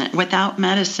medicine,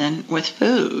 with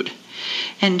food.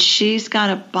 And she's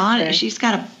got she's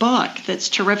got a book that's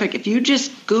terrific. If you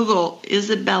just Google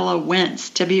Isabella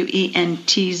Wentz,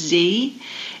 Wentz,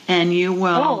 and you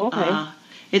will,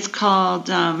 it's called,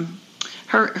 her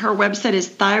website is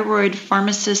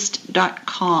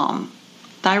thyroidpharmacist.com.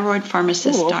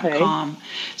 thyroidpharmacist.com.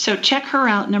 So check her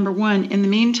out, number one. In the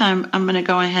meantime, I'm going to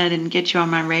go ahead and get you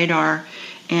on my radar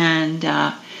and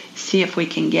see if we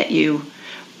can get you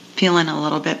feeling a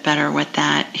little bit better with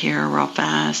that here real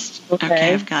fast.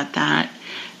 Okay, I've got that.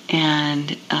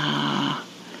 And, all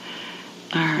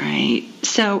right.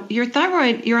 So you're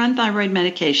on thyroid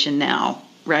medication now,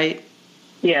 right?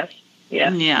 Yes.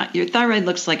 Yeah. Yeah. Your thyroid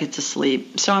looks like it's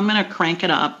asleep. So I'm going to crank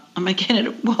it up. I'm going to get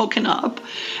it woken up,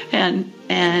 and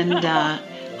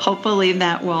hopefully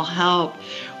that will help.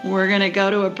 We're going to go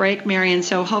to a break, Marion,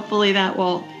 so hopefully that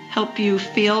will help you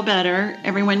feel better.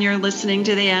 Everyone, you're listening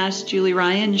to the Ask Julie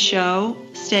Ryan show.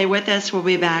 Stay with us. We'll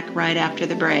be back right after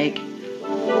the break.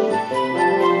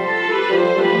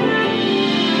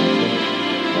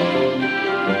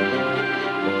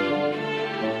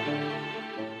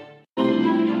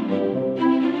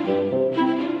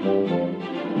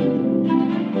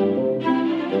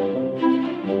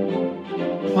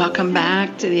 Welcome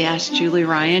back to the Ask Julie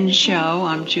Ryan show.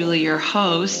 I'm Julie, your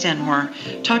host, and we're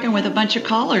talking with a bunch of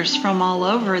callers from all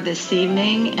over this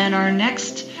evening. And our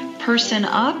next person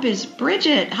up is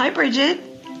Bridget. Hi, Bridget.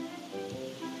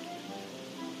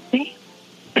 Hey.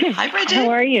 Hi, Bridget. How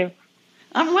are you?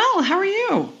 I'm well. How are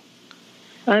you?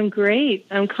 I'm great.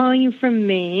 I'm calling you from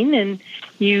Maine, and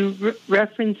you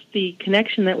referenced the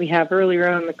connection that we have earlier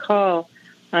on the call.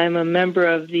 I'm a member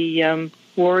of the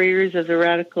Warriors of the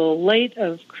Radical Light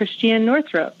of Christiane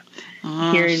Northrup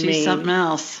here in Maine. She's something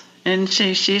else. And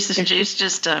she's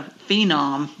just a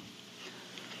phenom.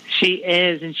 She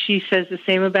is, and she says the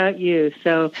same about you.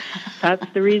 So that's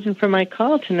the reason for my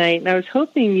call tonight. And I was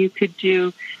hoping you could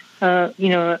do, a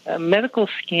medical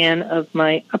scan of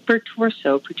my upper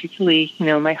torso, particularly,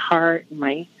 my heart, and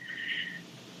my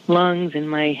lungs,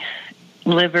 and my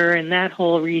liver, and that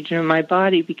whole region of my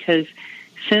body, because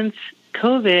since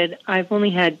COVID, I've only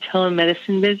had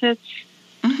telemedicine visits,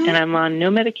 and I'm on no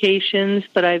medications,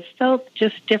 but I've felt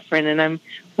just different, and I'm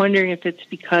wondering if it's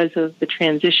because of the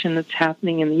transition that's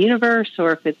happening in the universe,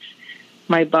 or if it's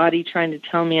my body trying to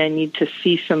tell me I need to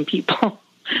see some people.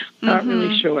 Not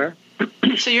really sure.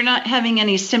 So you're not having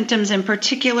any symptoms in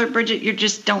particular, Bridget? You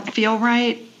just don't feel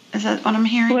right? Is that what I'm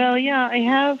hearing? Well, yeah, I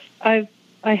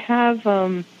have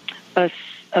a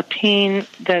pain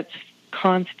that's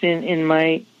constant in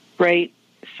my right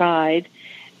side,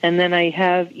 and then I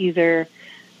have either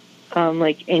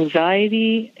like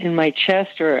anxiety in my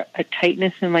chest or a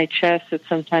tightness in my chest that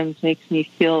sometimes makes me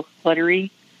feel fluttery,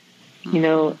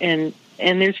 and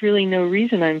there's really no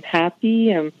reason. I'm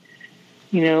happy.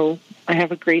 I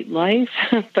have a great life,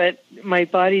 but my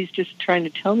body's just trying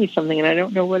to tell me something, and I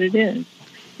don't know what it is.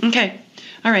 Okay.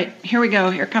 All right. Here we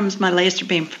go. Here comes my laser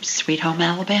beam from Sweet Home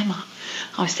Alabama.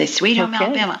 I always say Sweet Home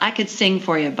Alabama. I could sing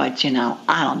for you, but, I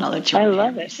don't know that you would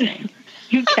love it. Sing.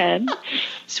 You can.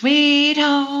 Sweet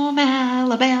Home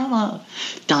Alabama.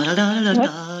 Da, da, da, da,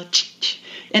 da.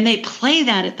 And they play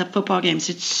that at the football games.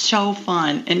 It's so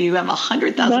fun. And you have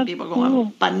 100,000 people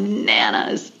going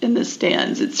bananas in the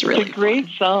stands. It's really a great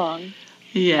song.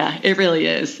 Yeah, it really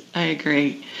is. I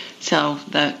agree. So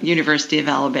the University of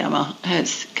Alabama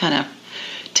has kind of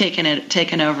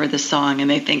taken over the song, and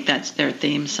they think that's their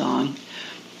theme song.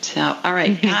 So, all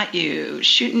right, got you.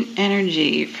 Shooting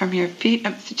energy from your feet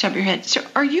up to the top of your head. So,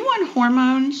 are you on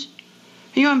hormones?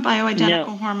 Are you on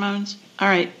bioidentical hormones? All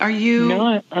right. Are you?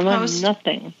 No, I'm on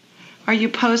nothing. Are you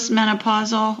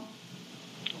postmenopausal?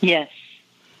 Yes.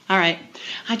 All right.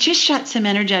 I just shot some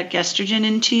energetic estrogen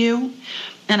into you,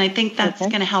 and I think that's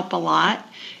going to help a lot.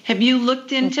 Have you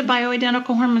looked into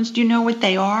bioidentical hormones? Do you know what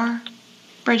they are,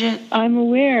 Bridget? I'm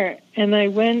aware, and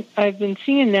I've been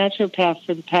seeing a naturopath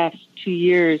for the past 2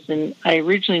 years, and I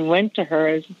originally went to her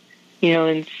as,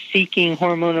 in seeking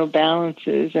hormonal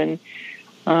balances, and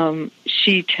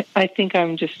I think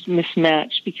I'm just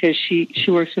mismatched because she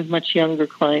works with much younger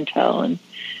clientele, and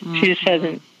she just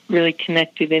hasn't really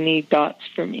connected any dots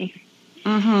for me.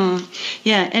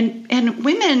 Yeah, and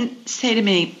women say to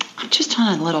me, I'm just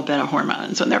on a little bit of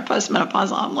hormones when they're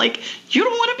postmenopausal. I'm like, you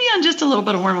don't want to be on just a little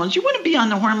bit of hormones. You want to be on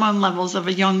the hormone levels of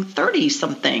a young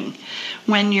 30-something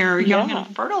when you're young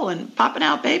and fertile and popping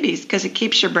out babies, because it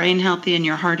keeps your brain healthy and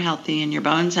your heart healthy and your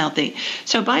bones healthy.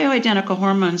 So bioidentical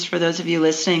hormones, for those of you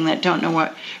listening that don't know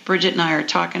what Bridget and I are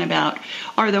talking about,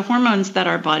 are the hormones that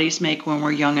our bodies make when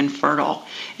we're young and fertile.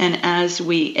 And as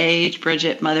we age,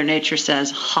 Bridget, Mother Nature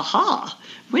says, ha-ha,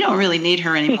 we don't really need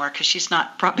her anymore because she's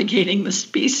not propagating the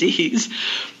species.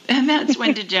 And that's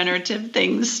when degenerative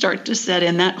things start to set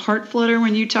in. That heart flutter,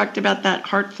 when you talked about that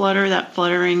heart flutter, that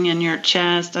fluttering in your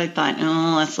chest, I thought,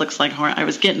 this looks like I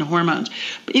was getting hormones.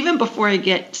 But even before I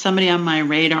get somebody on my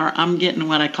radar, I'm getting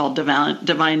what I call divine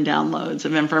downloads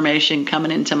of information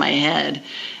coming into my head.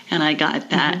 And I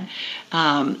got that.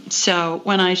 So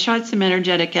when I shot some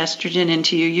energetic estrogen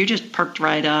into you, you just perked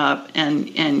right up,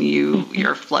 and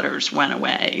your flutters went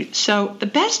away. So the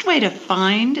best way to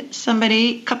find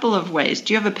somebody, a couple of ways.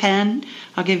 Do you have a pen?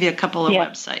 I'll give you a couple of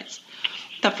websites.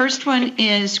 The first one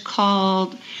is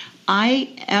called I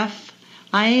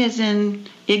as in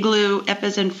igloo, F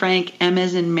as in Frank, M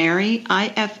as in Mary,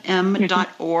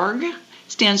 ifm.org.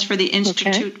 Stands for the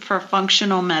Institute for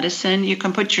Functional Medicine. You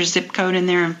can put your zip code in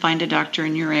there and find a doctor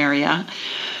in your area.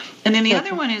 And then the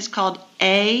other one is called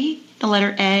the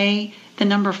letter A, the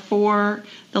number 4,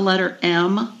 the letter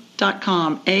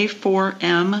M.com,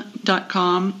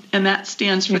 A4M.com, and that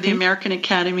stands for the American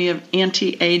Academy of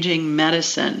Anti-Aging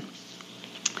Medicine.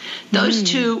 Those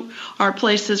two are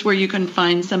places where you can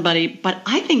find somebody, but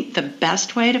I think the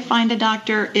best way to find a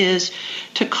doctor is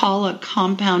to call a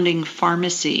compounding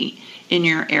pharmacy in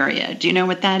your area. Do you know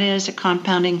what that is, a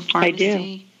compounding pharmacy? I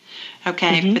do.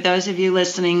 Okay, for those of you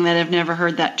listening that have never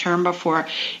heard that term before,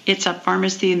 it's a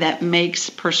pharmacy that makes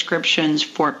prescriptions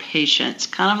for patients,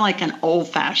 kind of like an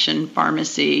old-fashioned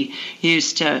pharmacy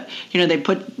used to, they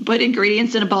put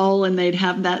ingredients in a bowl and they'd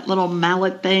have that little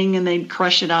mallet thing and they'd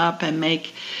crush it up and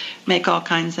make all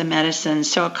kinds of medicines.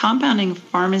 So a compounding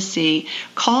pharmacy,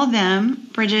 call them,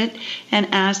 Bridget,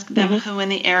 and ask them who in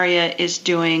the area is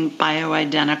doing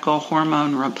bioidentical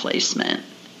hormone replacement.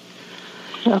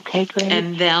 Okay, great.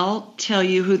 And they'll tell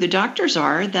you who the doctors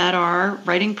are that are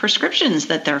writing prescriptions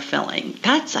that they're filling.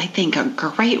 That's, I think, a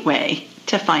great way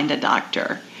to find a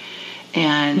doctor.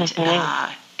 And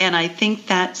and I think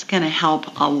that's going to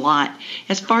help a lot.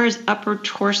 As far as upper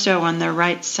torso on the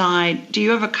right side, do you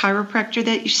have a chiropractor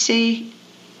that you see?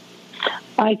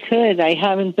 I could. I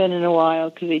haven't been in a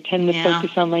while because they tend to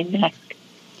focus on my neck.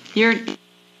 You're a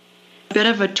bit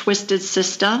of a twisted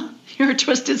sister. You're a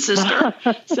twisted sister.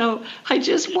 So I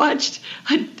just watched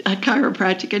a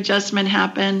chiropractic adjustment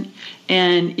happen,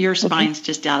 and your spine's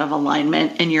just out of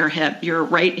alignment, and your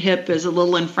right hip is a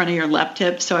little in front of your left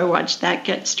hip. So I watched that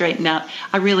get straightened out.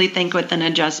 I really think with an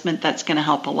adjustment, that's going to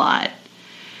help a lot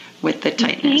with the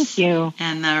tightness. Thank you.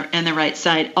 And the right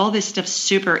side. All this stuff's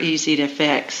super easy to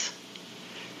fix.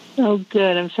 Oh,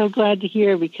 good. I'm so glad to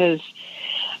hear, because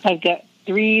I've got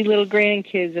 3 little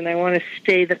grandkids, and I want to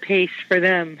stay the pace for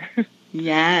them.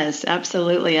 Yes,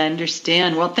 absolutely. I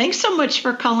understand. Well, thanks so much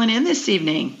for calling in this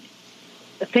evening.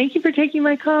 Thank you for taking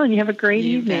my call, and you have a great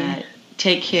evening. Bet.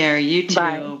 Take care. You too.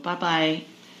 Bye. Bye-bye.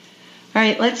 All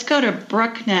right, let's go to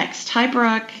Brooke next. Hi,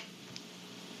 Brooke.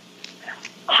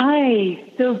 Hi.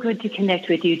 So good to connect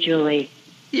with you, Julie.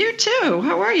 You too.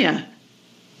 How are you?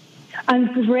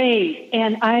 I'm great.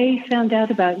 And I found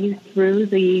out about you through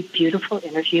the beautiful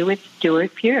interview with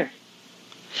Stuart Pierce.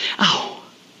 Oh,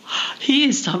 he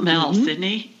is something else, isn't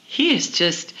he? He is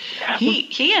just,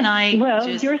 he and I. Well,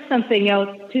 you're something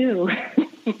else too.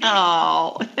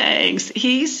 Oh, thanks.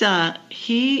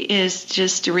 He is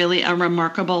just really a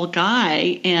remarkable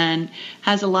guy and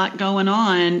has a lot going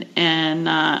on. And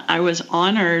I was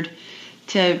honored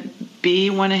to be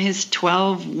one of his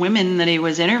 12 women that he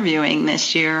was interviewing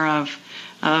this year of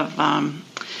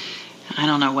I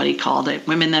don't know what he called it,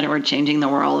 women that were changing the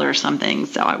world or something.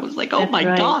 So I was like, oh, That's my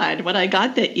right. God, when I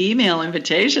got the email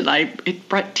invitation, it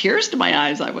brought tears to my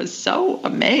eyes. I was so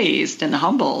amazed and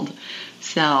humbled.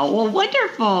 So, well,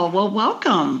 wonderful. Well,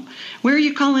 welcome. Where are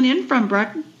you calling in from,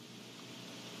 Brooke?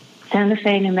 Santa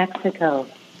Fe, New Mexico.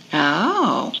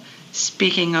 Oh,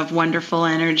 speaking of wonderful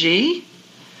energy.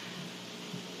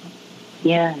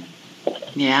 Yeah.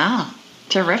 Yeah,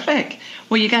 terrific.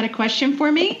 Well, you got a question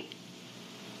for me?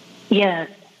 Yes.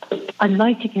 I'd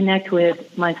like to connect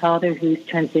with my father who's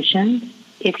transitioned.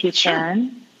 If you Sure.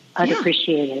 can, I'd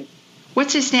appreciate it.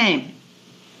 What's his name?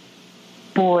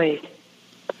 Boyd.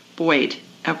 Boyd.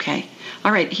 Okay.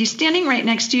 All right. He's standing right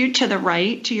next to you,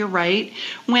 to your right.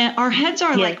 When our heads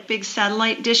are like big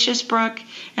satellite dishes, Brooke,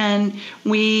 and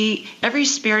every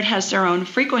spirit has their own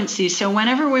frequency. So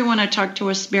whenever we want to talk to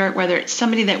a spirit, whether it's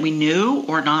somebody that we knew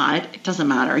or not, it doesn't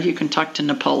matter. You can talk to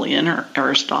Napoleon or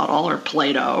Aristotle or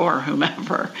Plato or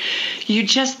whomever. You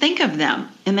just think of them,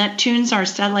 and that tunes our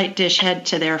satellite dish head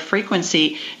to their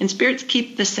frequency. And spirits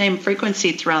keep the same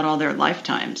frequency throughout all their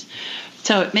lifetimes.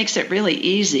 So it makes it really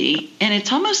easy, and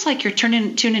it's almost like you're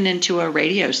tuning into a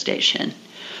radio station.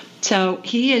 So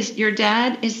your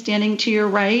dad is standing to your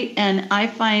right, and I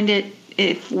find it,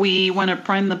 if we want to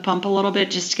prime the pump a little bit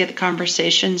just to get the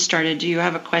conversation started, do you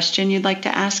have a question you'd like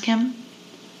to ask him?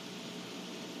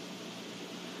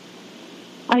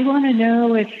 I want to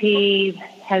know if he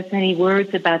has any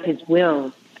words about his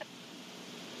will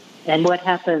and what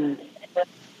happened.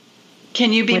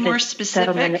 Can you be more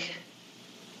specific?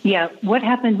 Yeah, what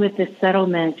happened with the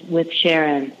settlement with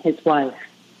Sharon, his wife,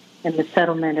 and the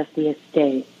settlement of the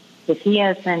estate? If he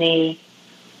has any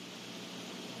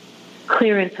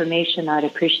clear information, I'd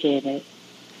appreciate it.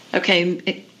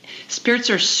 Okay, spirits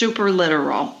are super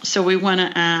literal, so we want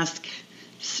to ask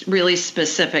really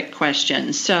specific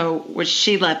questions. So was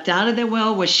she left out of the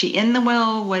will? Was she in the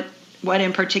will? What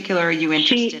in particular are you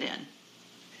interested in?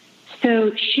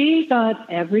 So she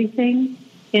got everything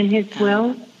in his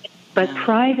will. But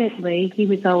privately, he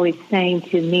was always saying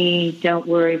to me, don't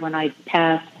worry, when I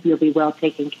pass, you'll be well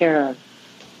taken care of.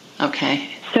 Okay.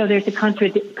 So there's a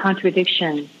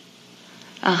contradiction.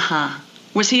 Uh-huh.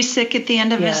 Was he sick at the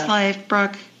end of his life,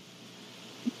 Brooke?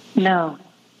 No.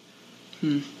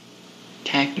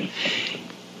 Okay.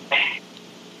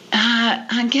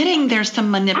 I'm getting there's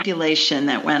some manipulation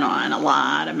that went on, a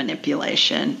lot of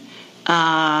manipulation.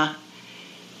 All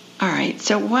right,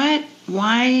 so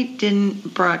why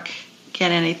didn't Brooke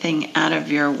get anything out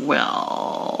of your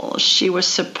will? She was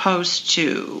supposed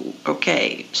to.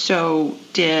 Okay, so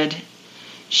did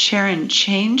Sharon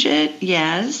change it?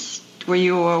 Yes. Were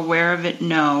you aware of it?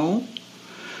 No.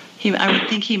 I would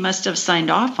think he must have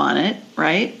signed off on it,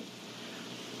 right?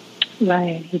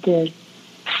 Right, he did.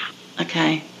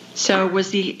 Okay. So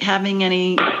was he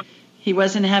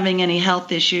wasn't having any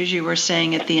health issues, you were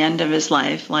saying, at the end of his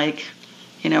life, like,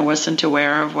 wasn't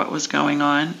aware of what was going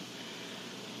on?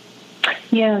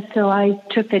 Yeah, so I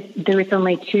took it, there was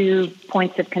only 2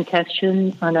 points of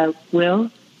contention on a will,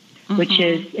 which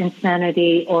is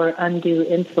insanity or undue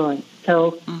influence.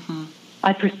 So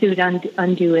I pursued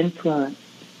undue influence.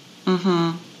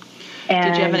 And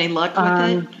did you have any luck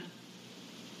with it?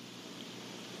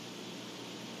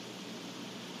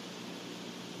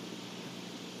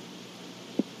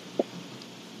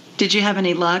 Did you have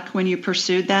any luck when you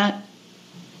pursued that?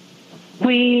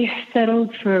 We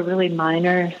settled for a really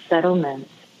minor settlement,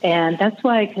 and that's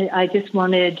why I just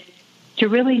wanted to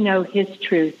really know his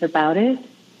truth about it,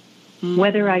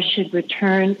 whether I should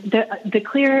return. The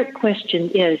clear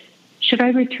question is, should I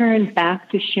return back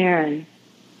to Sharon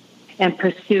and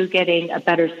pursue getting a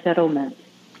better settlement?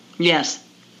 Yes.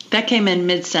 That came in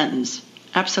mid-sentence.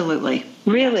 Absolutely.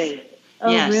 Really? Yes.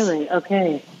 Oh, yes. Really?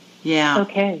 Okay. Yeah.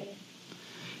 Okay.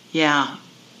 Yeah.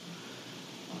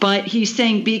 But he's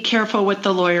saying be careful with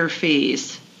the lawyer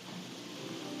fees.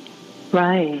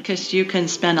 Right. Because you can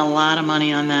spend a lot of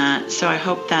money on that. So I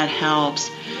hope that helps.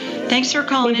 Thanks for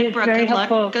calling in, Brooke. Good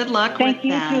luck. Good luck with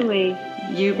that. Thank you, Julie.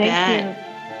 You bet.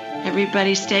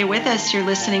 Everybody stay with us. You're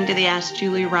listening to the Ask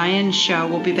Julie Ryan Show.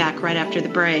 We'll be back right after the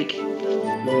break.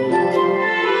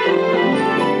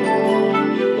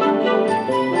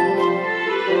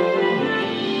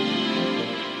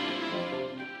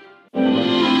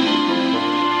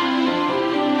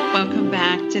 Welcome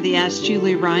back to the Ask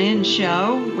Julie Ryan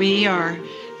Show. We are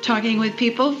talking with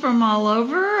people from all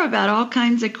over about all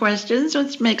kinds of questions,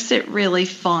 which makes it really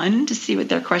fun to see what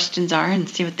their questions are and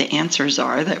see what the answers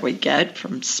are that we get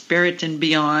from spirit and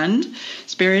beyond,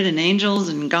 spirit and angels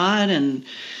and God and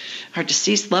our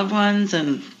deceased loved ones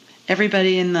and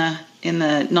everybody in the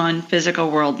non-physical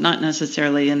world, not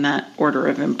necessarily in that order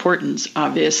of importance,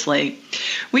 obviously.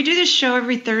 We do this show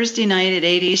every Thursday night at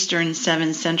 8 Eastern,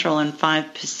 7 Central, and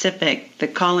 5 Pacific. The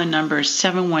call-in number is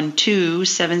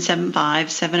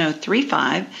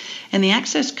 712-775-7035, and the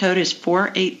access code is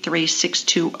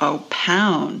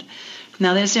 483620#.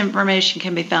 Now, this information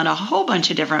can be found a whole bunch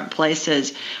of different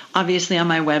places, obviously on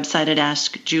my website at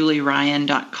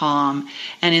AskJulieRyan.com,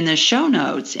 and in the show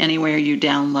notes, anywhere you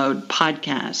download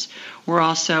podcasts. We're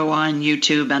also on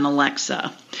YouTube and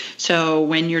Alexa. So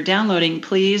when you're downloading,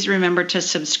 please remember to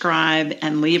subscribe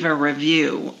and leave a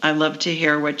review. I love to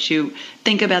hear what you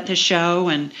think about the show,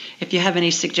 and if you have any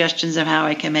suggestions of how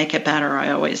I can make it better, I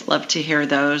always love to hear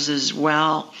those as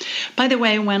well. By the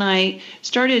way, when I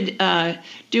started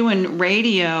doing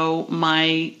radio,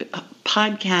 my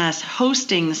podcast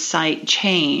hosting site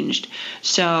changed.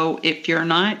 So if you're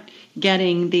not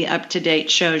getting the up-to-date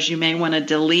shows, you may want to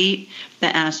delete the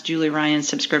Ask Julie Ryan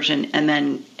subscription and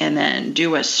then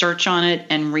do a search on it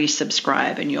and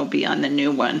resubscribe, and you'll be on the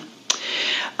new one.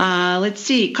 Let's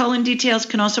see. Call-in details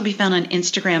can also be found on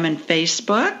Instagram and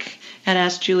Facebook at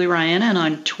Ask Julie Ryan, and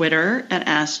on Twitter at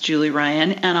Ask Julie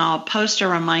Ryan. And I'll post a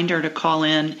reminder to call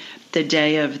in the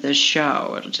day of the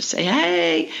show. It'll just say,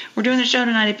 hey, we're doing the show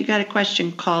tonight. If you got a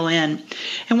question, call in.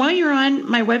 And while you're on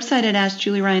my website at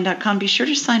AskJulieRyan.com, be sure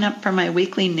to sign up for my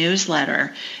weekly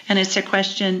newsletter. And it's a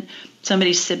question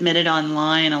somebody submitted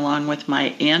online along with my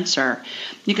answer.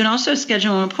 You can also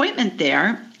schedule an appointment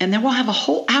there, and then we'll have a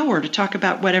whole hour to talk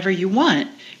about whatever you want.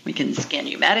 We can scan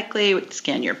you medically, we can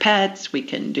scan your pets, we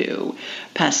can do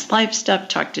past life stuff,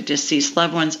 talk to deceased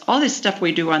loved ones, all this stuff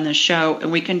we do on the show,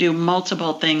 and we can do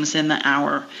multiple things in the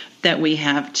hour that we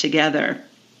have together.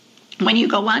 When you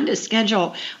go on to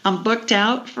schedule, I'm booked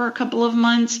out for a couple of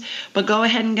months, but go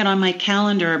ahead and get on my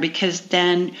calendar, because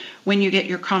then when you get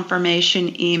your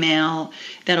confirmation email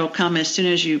that'll come as soon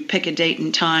as you pick a date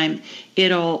and time,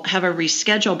 it'll have a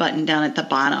reschedule button down at the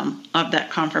bottom of that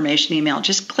confirmation email.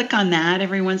 Just click on that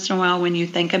every once in a while when you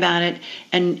think about it,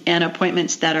 and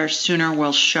appointments that are sooner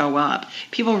will show up.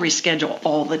 People reschedule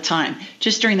all the time.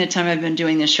 Just during the time I've been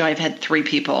doing this show, I've had 3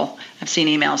 people. I've seen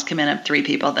emails come in of 3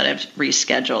 people that have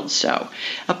rescheduled. So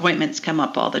appointments come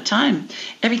up all the time.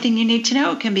 Everything you need to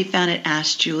know can be found at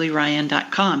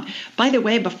AskJulieRyan.com. By the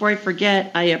way, before I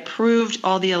forget, I approved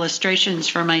all the illustrations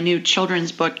for my new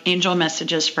children's book, Angel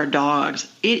Messages for Dogs.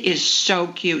 It is so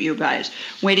cute, you guys.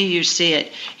 Wait till you see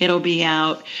it. It'll be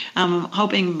out, I'm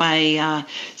hoping by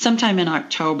sometime in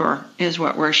October is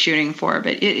what we're shooting for,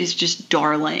 but it is just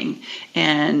darling.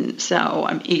 And so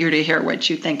I'm eager to hear what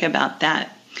you think about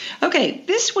that. Okay,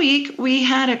 this week we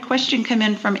had a question come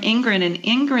in from Ingrid, and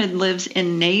Ingrid lives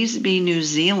in Naseby, New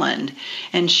Zealand,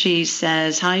 and she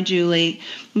says, "Hi, Julie.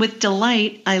 With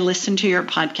delight, I listen to your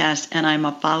podcast, and I'm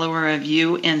a follower of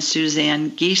you and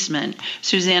Suzanne Giesman."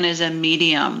 Suzanne is a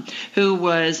medium who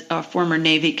was a former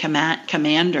Navy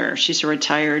commander. She's a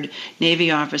retired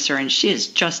Navy officer, and she is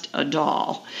just a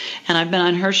doll. And I've been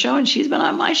on her show, and she's been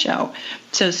on my show.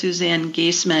 So Suzanne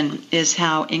Giesman is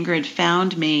how Ingrid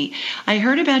found me. I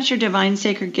heard about your divine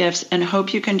sacred gifts and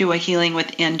hope you can do a healing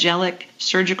with angelic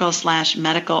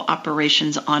surgical/medical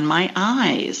operations on my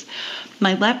eyes.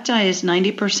 My left eye is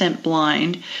 90%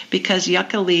 blind because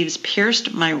yucca leaves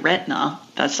pierced my retina.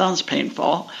 That sounds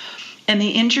painful. And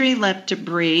the injury left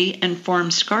debris and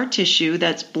formed scar tissue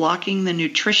that's blocking the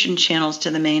nutrition channels to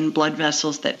the main blood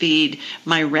vessels that feed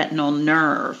my retinal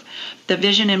nerve. The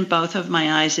vision in both of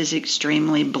my eyes is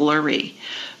extremely blurry.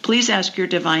 Please ask your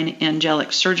divine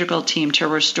angelic surgical team to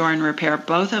restore and repair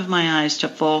both of my eyes to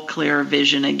full, clear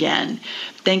vision again.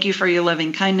 Thank you for your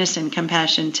loving kindness and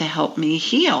compassion to help me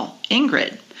heal.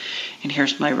 Ingrid. And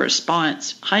here's my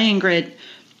response. Hi, Ingrid.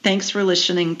 Thanks for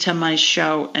listening to my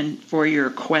show and for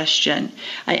your question.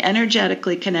 I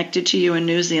energetically connected to you in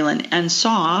New Zealand and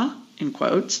saw, in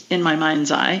quotes, in my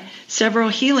mind's eye, several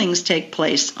healings take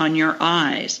place on your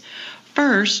eyes.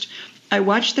 First, I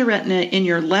watched the retina in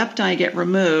your left eye get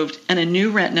removed and a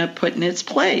new retina put in its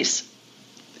place.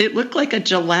 It looked like a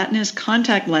gelatinous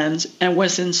contact lens and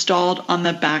was installed on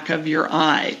the back of your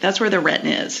eye. That's where the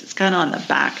retina is. It's kind of on the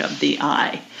back of the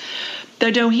eye.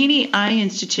 The Doheny Eye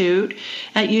Institute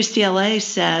at UCLA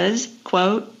says,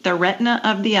 quote, the retina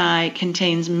of the eye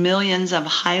contains millions of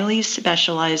highly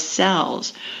specialized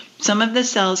cells. Some of the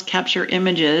cells capture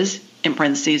images, in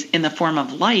parentheses, in the form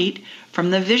of light from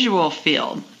the visual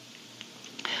field.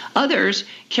 Others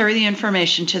carry the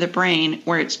information to the brain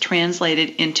where it's translated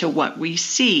into what we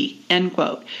see, end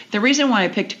quote. The reason why I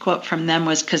picked a quote from them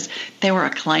was because they were a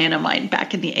client of mine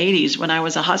back in the 80s when I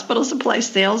was a hospital supply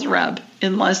sales rep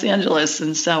in Los Angeles.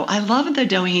 And so I love the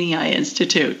Doheny Eye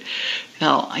Institute.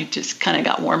 I just kind of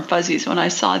got warm fuzzies when I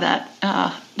saw that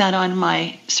on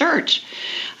my search.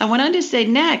 I went on to say,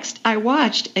 next, I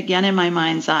watched, again in my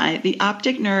mind's eye, the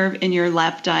optic nerve in your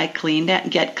left eye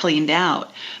get cleaned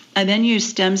out. I then used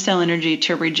stem cell energy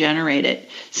to regenerate it.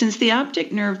 Since the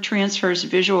optic nerve transfers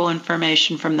visual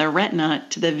information from the retina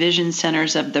to the vision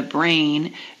centers of the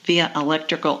brain via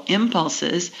electrical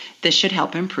impulses, this should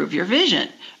help improve your vision.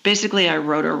 Basically, I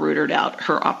rooted out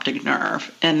her optic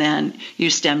nerve and then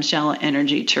used stem cell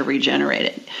energy to regenerate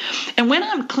it. And when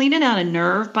I'm cleaning out a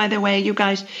nerve, by the way, you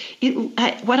guys,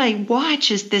 what I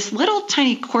watch is this little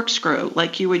tiny corkscrew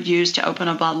like you would use to open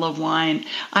a bottle of wine.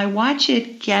 I watch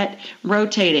it get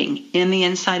rotating in the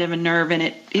inside of a nerve,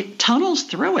 and it tunnels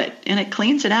through it and it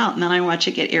cleans it out. And then I watch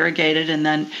it get irrigated, and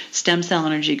then stem cell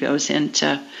energy goes in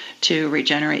to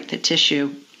regenerate the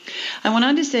tissue. I went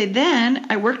on to say, then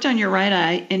I worked on your right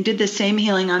eye and did the same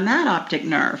healing on that optic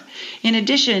nerve. In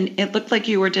addition, it looked like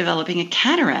you were developing a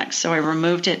cataract, so I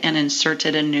removed it and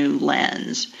inserted a new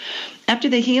lens. After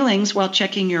the healings, while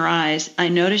checking your eyes, I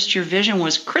noticed your vision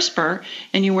was crisper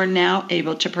and you were now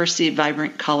able to perceive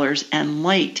vibrant colors and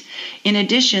light. In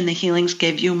addition, the healings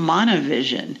gave you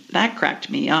monovision. That cracked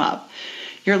me up.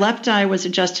 Your left eye was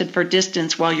adjusted for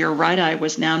distance while your right eye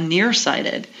was now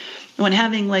nearsighted. When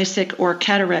having LASIK or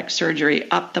cataract surgery,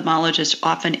 ophthalmologists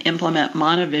often implement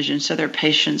monovision so their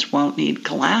patients won't need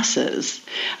glasses.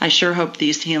 I sure hope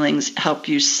these healings help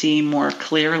you see more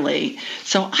clearly.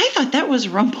 So I thought that was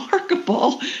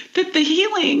remarkable that the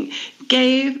healing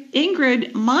gave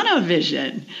Ingrid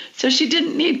monovision, so she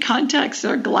didn't need contacts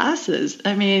or glasses.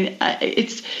 I mean,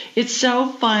 it's so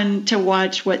fun to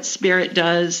watch what Spirit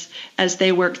does as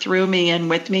they work through me and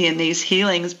with me in these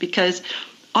healings, because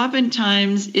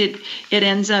oftentimes it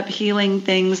ends up healing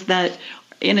things that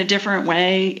in a different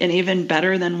way and even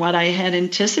better than what I had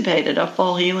anticipated a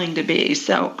full healing to be.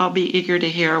 So I'll be eager to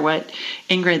hear what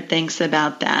Ingrid thinks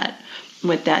about that.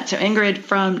 With that. So Ingrid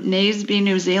from Naseby,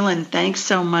 New Zealand, thanks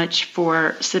so much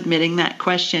for submitting that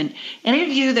question. Any of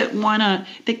you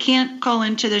that can't call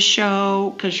into the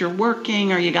show because you're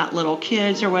working or you got little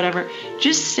kids or whatever,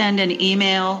 just send an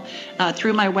email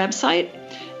through my website,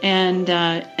 and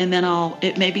then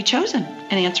it may be chosen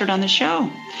and answered on the show.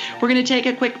 We're going to take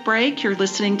a quick break. You're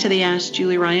listening to the Ask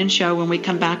Julie Ryan Show. When we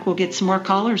come back, we'll get some more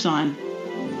callers on.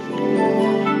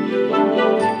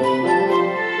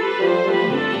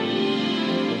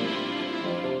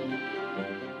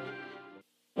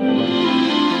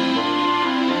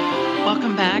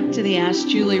 Welcome back to the Ask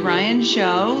Julie Ryan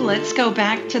Show. Let's go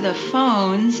back to the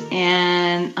phones,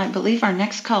 and I believe our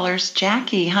next caller is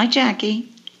Jackie. Hi, Jackie.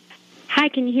 Hi,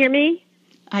 can you hear me?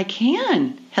 I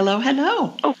can. Hello.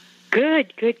 Oh,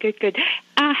 good.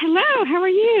 Hello, how are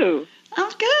you?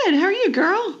 I'm good. How are you,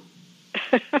 girl?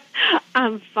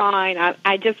 I'm fine.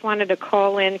 I just wanted to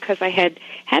call in because I had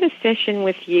a session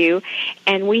with you,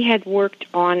 and we had worked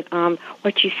on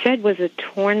what you said was a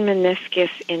torn meniscus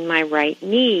in my right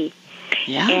knee.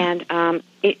 Yeah. And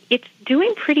it's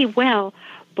doing pretty well,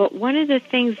 but one of the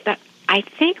things that I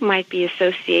think might be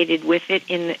associated with it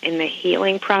in the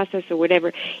healing process or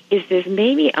whatever is there's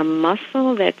maybe a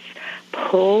muscle that's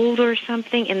pulled or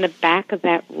something in the back of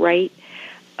that right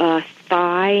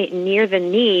thigh near the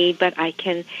knee, but I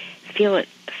can feel it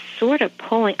sort of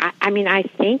pulling. I mean, I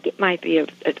think it might be a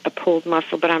pulled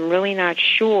muscle, but I'm really not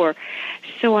sure.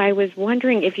 So I was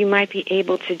wondering if you might be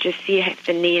able to just see if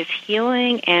the knee is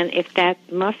healing and if that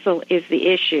muscle is the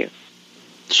issue.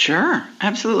 Sure,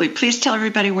 absolutely. Please tell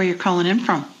everybody where you're calling in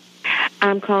from.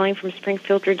 I'm calling from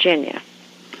Springfield, Virginia.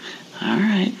 All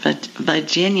right,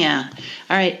 Virginia.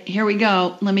 All right, here we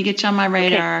go. Let me get you on my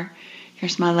radar. Okay.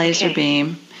 Here's my laser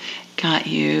beam. Got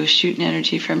you shooting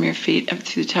energy from your feet up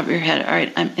through the top of your head. All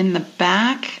right, I'm in the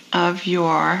back of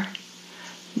your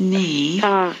knee.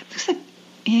 Looks like,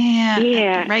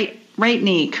 yeah. Right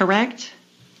knee, correct?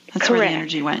 That's correct. Where the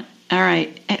energy went. All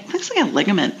right. It looks like a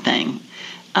ligament thing.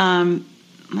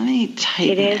 Let me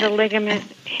tighten it. It is a ligament.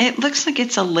 It looks like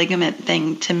it's a ligament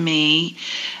thing to me.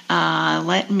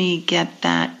 Let me get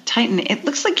that tightened. It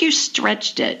looks like you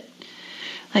stretched it.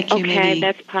 Like you maybe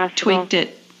that's possible. Tweaked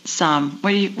it some.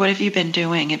 What have you been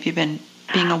doing? Have you been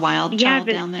being a wild child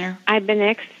down there? I've been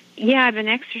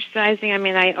exercising. I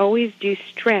mean, I always do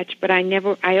stretch, but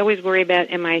I always worry about,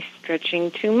 am I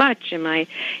stretching too much? Am I,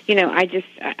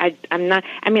 I'm not,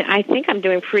 I mean, I think I'm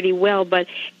doing pretty well, but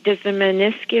does the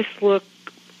meniscus look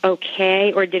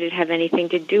okay, or did it have anything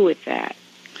to do with that?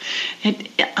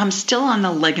 I'm still on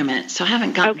the ligament, so I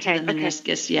haven't gotten to the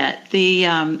meniscus yet. The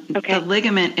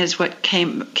ligament is what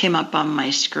came up on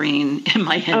my screen in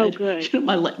my head. Oh, good.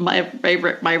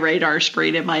 my radar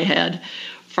screen in my head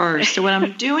first. So what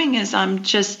I'm doing is I'm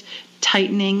just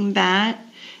tightening that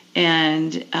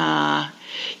and kind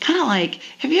of like,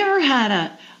 have you ever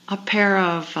had a pair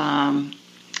of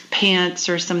pants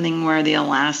or something where the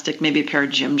elastic, maybe a pair of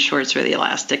gym shorts where the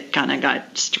elastic kind of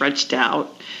got stretched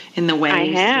out in the waist I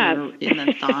have. or in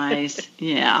the thighs?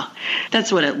 Yeah,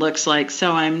 that's what it looks like.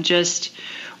 So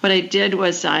what I did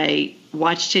was I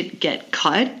watched it get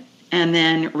cut and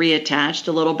then reattached,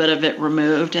 a little bit of it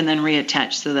removed and then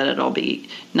reattached so that it'll be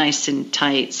nice and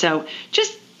tight. So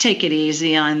just take it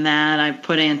easy on that. I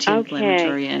put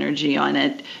anti-inflammatory energy on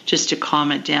it just to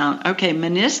calm it down. Okay,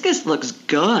 meniscus looks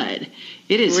good.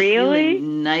 It is really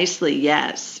healing nicely.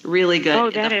 Yes, really good.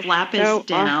 Oh, that the flap is so is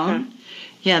down. Awesome.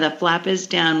 Yeah, the flap is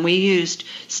down. We used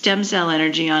stem cell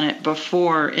energy on it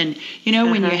before. And,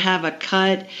 when you have a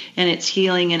cut and it's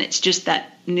healing and it's just that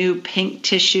new pink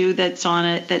tissue that's on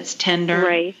it that's tender.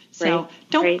 Right. So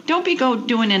don't be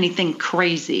doing anything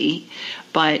crazy,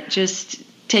 but just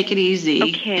take it easy.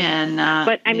 Okay. And,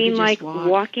 but I mean, like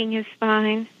walking is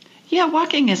fine. Yeah,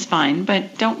 walking is fine,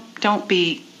 but don't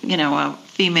be, a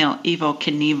female Evel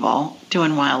Knievel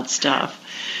doing wild stuff.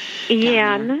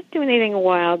 Yeah, I'm not doing anything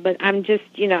wild, but I'm just,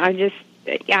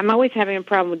 I'm always having a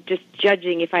problem with just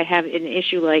judging if I have an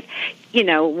issue like,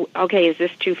 okay, is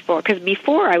this too far? Because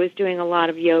before I was doing a lot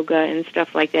of yoga and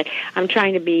stuff like that. I'm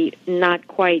trying to be not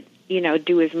quite,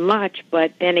 do as much,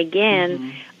 but then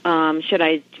again, should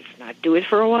I just not do it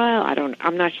for a while?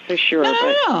 I'm not so sure.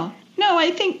 No,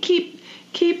 I think keep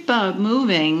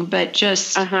moving, but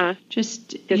just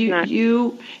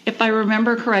you, if I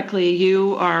remember correctly,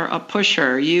 you are a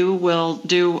pusher. You will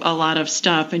do a lot of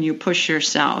stuff and you push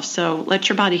yourself. So let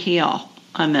your body heal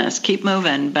on this. Keep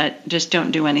moving, but just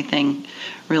don't do anything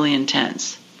really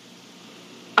intense.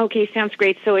 Okay, sounds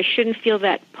great. So I shouldn't feel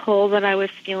that pull that I was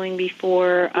feeling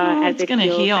before as it's going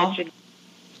to heal.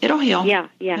 It'll heal. Yeah.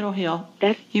 It'll heal.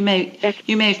 You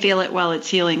may feel it while it's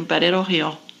healing, but it'll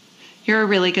heal. You're a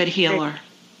really good healer.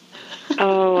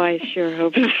 Oh, I sure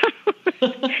hope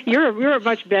so. You're a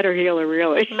much better healer,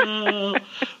 really.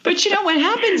 But what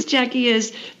happens, Jackie,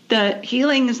 is the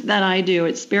healings that I do,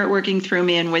 it's spirit working through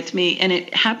me and with me, and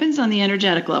it happens on the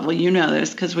energetic level. You know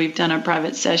this because we've done a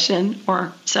private session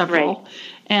or several. Right.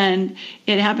 And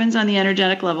it happens on the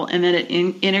energetic level, and then it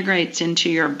integrates into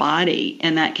your body,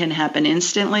 and that can happen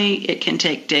instantly. It can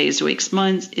take days, weeks,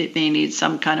 months. It may need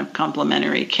some kind of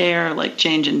complementary care, like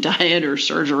change in diet or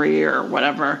surgery or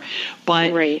whatever.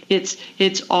 But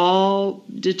it's all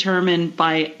determined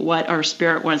by what our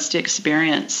spirit wants to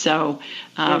experience. So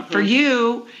for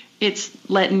you, it's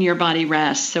letting your body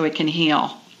rest so it can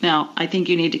heal. Now, I think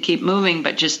you need to keep moving,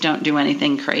 but just don't do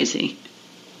anything crazy.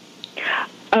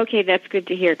 Okay, that's good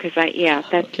to hear because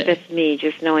that's me,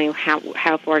 just knowing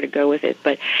how far to go with it.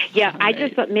 But I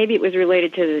just thought maybe it was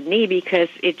related to the knee because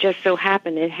it just so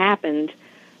happened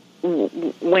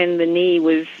when the knee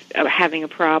was having a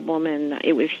problem and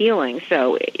it was healing.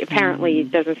 So apparently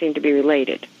it doesn't seem to be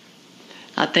related.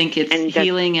 I think it's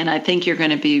healing, and I think you're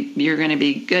going to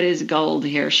be good as gold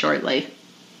here shortly.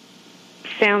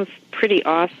 Sounds pretty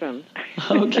awesome.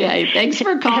 Okay, thanks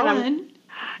for calling.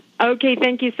 Okay,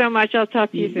 thank you so much. I'll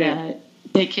talk to you soon.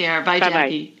 Take care. Bye,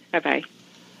 Jackie. Bye-bye.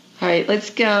 All right,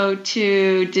 let's go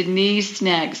to Denise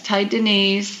next. Hi,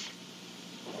 Denise.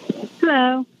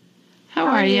 Hello. How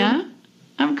are you?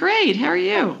 I'm great. How are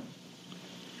you?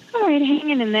 All right,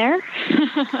 hanging in there.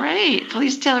 Great.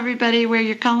 Please tell everybody where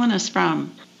you're calling us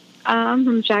from. I'm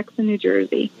from Jackson, New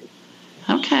Jersey.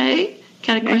 Okay.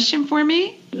 Got a question for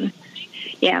me?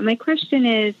 Yeah, my question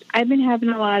is, I've been having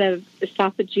a lot of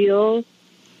esophageal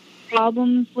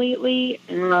problems lately,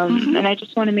 and I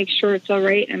just want to make sure it's all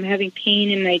right. I'm having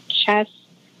pain in my chest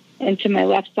and to my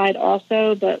left side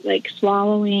also, but like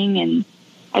swallowing, and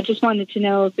I just wanted to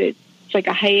know if it's like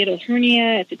a hiatal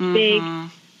hernia, if it's big.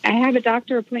 I have a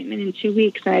doctor appointment in 2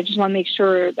 weeks, and I just want to make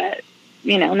sure that,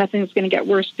 nothing's going to get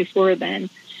worse before then.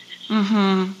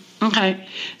 Okay.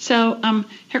 So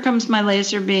here comes my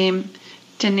laser beam,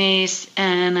 Denise,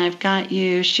 and I've got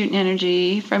you shooting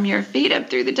energy from your feet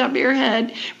up through the top of your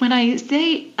head. When I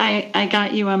say I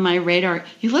got you on my radar,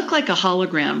 you look like a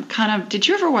hologram. Kind of. Did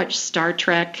you ever watch Star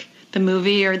Trek, the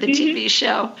movie or the TV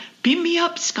show? Beam me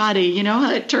up, Scotty. You know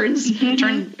how it turned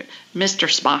Mr.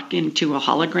 Spock into a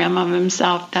hologram of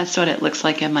himself? That's what it looks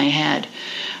like in my head.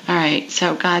 All right,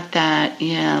 so got that.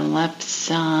 Yeah, left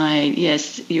side.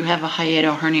 Yes, you have a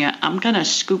hiatal hernia. I'm going to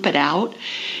scoop it out.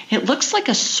 It looks like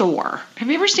a sore. Have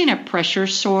you ever seen a pressure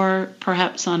sore,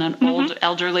 perhaps on an old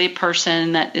elderly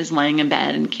person that is laying in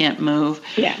bed and can't move?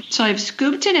 Yeah. So I've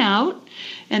scooped it out,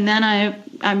 and then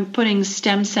I'm putting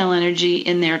stem cell energy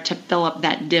in there to fill up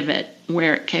that divot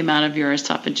where it came out of your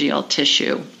esophageal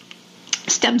tissue.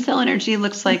 Stem cell energy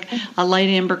looks like a light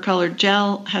amber colored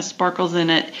gel, has sparkles in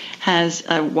it, has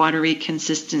a watery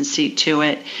consistency to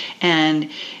it. And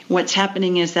what's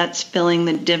happening is that's filling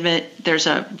the divot. There's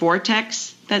a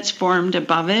vortex that's formed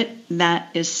above it that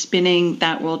is spinning,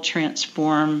 that will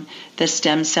transform the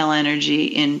stem cell energy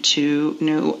into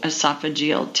new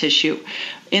esophageal tissue.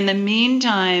 In the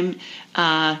meantime,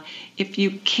 if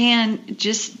you can,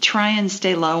 just try and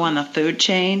stay low on the food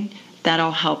chain.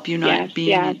 That'll help you not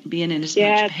being in as much pain.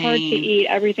 Yeah, it's hard to eat.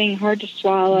 Everything hard to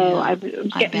swallow. I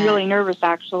was getting really nervous,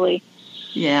 actually.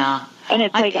 Yeah. And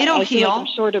it's like it'll I feel heal. like I'm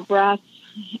short of breath.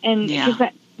 And because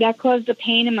that caused the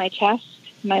pain in my chest,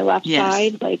 my left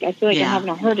side. Like, I feel like I'm having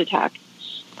a heart attack.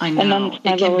 I know. And then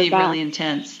it can be really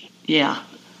intense. Yeah.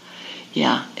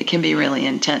 Yeah, it can be really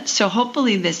intense. So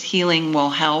hopefully this healing will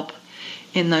help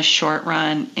in the short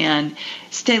run. And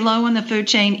stay low on the food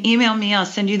chain. Email me. I'll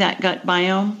send you that gut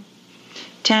biome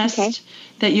test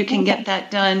that you can get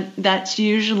that done. That's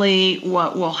usually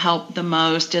what will help the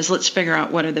most, is let's figure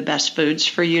out what are the best foods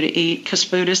for you to eat, because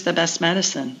food is the best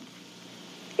medicine.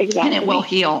 Exactly. And it will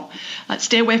heal.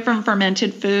 Stay away from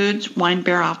fermented foods, wine,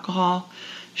 beer, alcohol,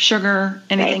 sugar,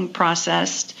 anything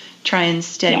processed. Try and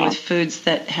stay with foods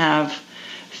that have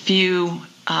few,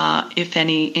 if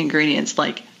any, ingredients,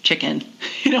 like chicken,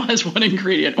 has one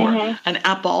ingredient, or an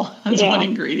apple has one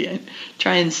ingredient.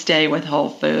 Try and stay with whole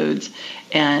foods.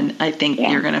 And I think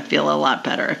you're going to feel a lot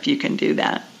better if you can do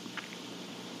that.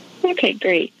 Okay,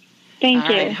 great. Thank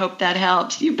you. All right, hope that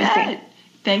helps. You bet. Okay.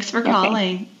 Thanks for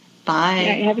calling. Bye. All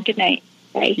right, have a good night.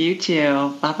 Bye. You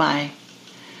too. Bye-bye.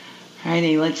 All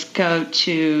righty, let's go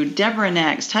to Deborah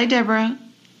next. Hi, Deborah.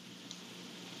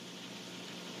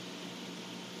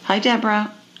 Hi,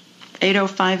 Deborah.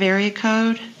 805 area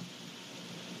code.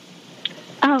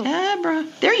 Oh. Deborah.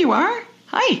 There you are.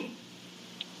 Hi.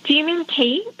 Do you mean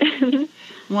Kate?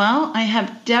 Well, I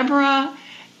have Deborah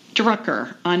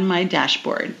Drucker on my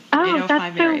dashboard. Oh,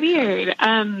 that's so weird.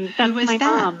 That's my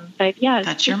mom. But yes,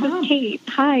 that's your mom. Kate.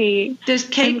 Hi. Does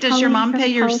your mom pay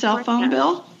your cell phone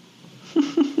bill?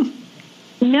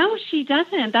 No, she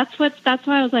doesn't. That's why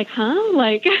I was like, huh?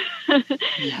 Like,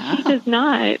 she does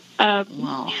not.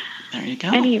 Well, there you go.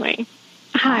 Anyway,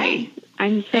 hi.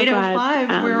 I'm so 805.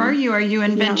 glad. Where are you? Are you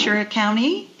in Ventura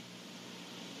County?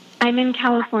 I'm in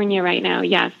California right now.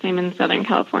 Yes, I'm in Southern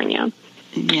California.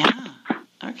 Yeah.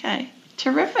 Okay.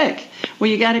 Terrific. Well,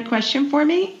 you got a question for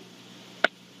me?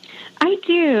 I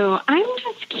do. I'm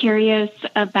just curious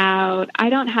about, I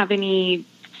don't have any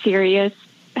serious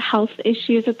health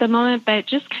issues at the moment, but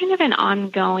just kind of an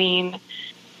ongoing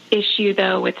issue,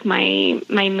 though, with my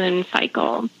moon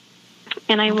cycle.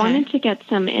 And I wanted to get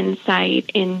some insight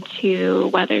into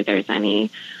whether there's any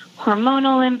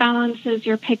hormonal imbalances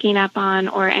you're picking up on,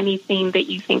 or anything that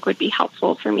you think would be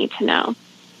helpful for me to know.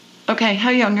 Okay. How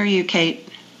young are you, Kate?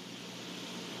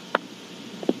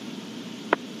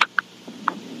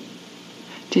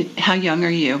 How young are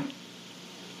you?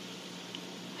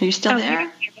 Are you still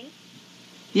there?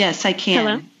 Yes, I can.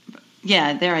 Hello?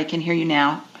 Yeah, there, I can hear you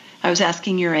now. I was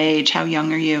asking your age. How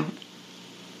young are you?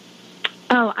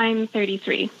 Oh, I'm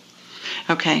 33.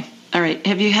 Okay. All right.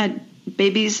 Have you had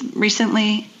babies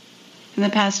recently in the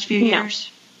past few years?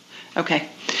 No. Okay.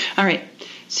 All right.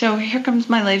 So here comes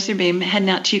my laser beam heading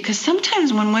out to you, because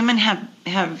sometimes when women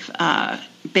have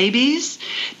babies,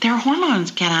 their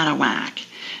hormones get out of whack.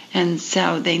 And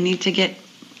so they need to get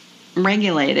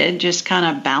regulated, just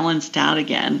kind of balanced out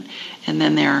again. And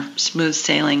then they're smooth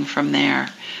sailing from there.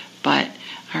 But,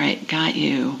 all right, got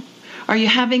you. Are you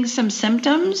having some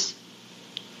symptoms?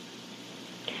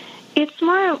 It's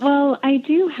more, well, I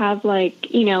do have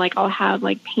I'll have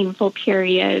painful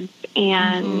periods,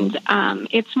 and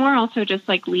it's more also just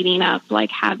leading up,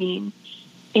 having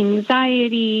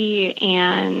anxiety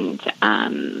and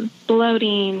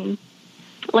bloating,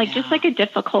 just a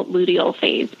difficult luteal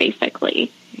phase,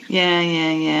 basically.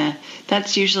 Yeah.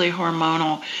 That's usually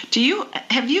hormonal.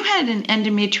 Have you had an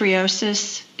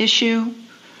endometriosis issue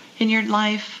in your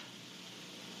life?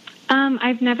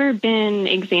 I've never been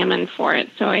examined for it,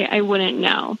 so I wouldn't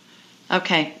know.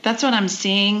 Okay, that's what I'm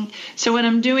seeing. So what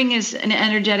I'm doing is an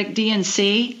energetic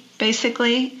DNC,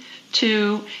 basically,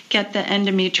 to get the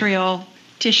endometrial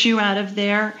tissue out of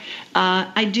there.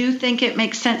 I do think it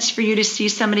makes sense for you to see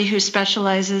somebody who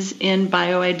specializes in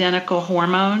bioidentical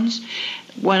hormones.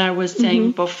 What I was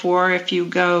saying before, if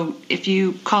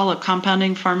you call a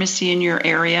compounding pharmacy in your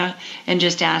area and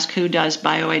just ask who does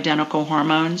bioidentical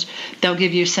hormones, they'll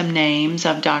give you some names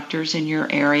of doctors in your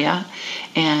area,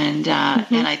 and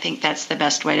I think that's the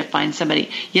best way to find somebody.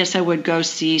 Yes, I would go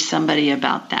see somebody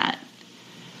about that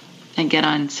and get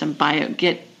on some I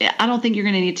don't think you're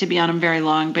going to need to be on them very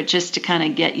long, but just to kind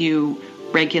of get you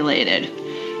regulated,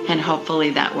 and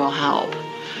hopefully that will help.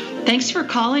 Thanks for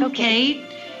calling, Kate.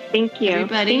 Thank you.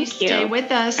 Everybody, Thank you. stay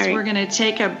with us. All right. We're going to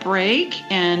take a break,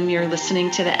 and you're listening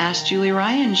to the Ask Julie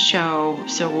Ryan show,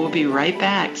 so we'll be right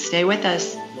back. Stay with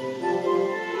us.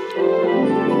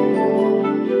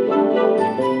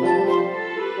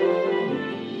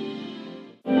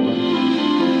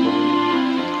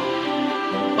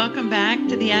 Welcome back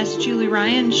to the Ask Julie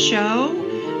Ryan show.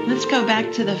 Let's go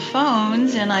back to the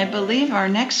phones, and I believe our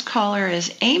next caller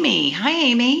is Amy. Hi,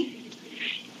 Amy.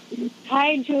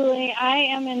 Hi, Julie. I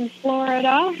am in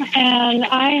Florida, and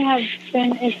I have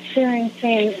been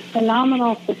experiencing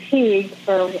phenomenal fatigue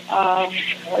for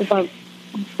about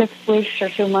 6 weeks or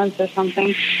 2 months or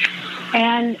something.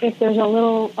 And if there's a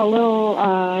little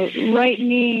right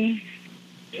knee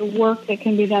work that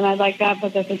can be done, I'd like that.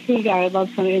 But the fatigue, I would love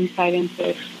some insight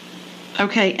into it.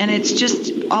 Okay, and it's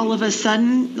just all of a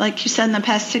sudden, like you said, in the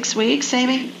past 6 weeks,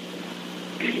 Amy?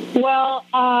 Well,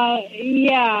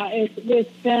 yeah, it's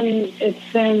been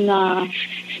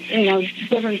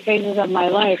different phases of my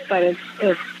life, but it's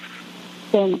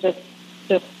been just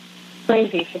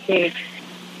crazy fatigue.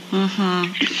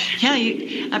 Mm-hmm.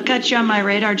 Yeah, I've got you on my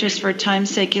radar just for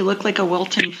time's sake. You look like a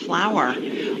wilting flower.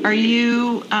 Are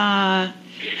you? Have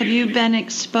you been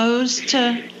exposed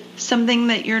to something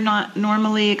that you're not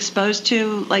normally exposed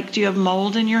to? Like, do you have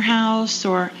mold in your house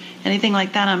or anything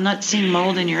like that? I'm not seeing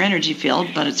mold in your energy field,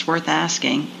 but it's worth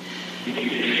asking.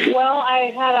 Well,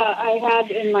 I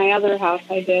had in my other house,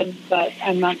 I did, but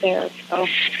I'm not there. So.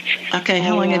 Okay,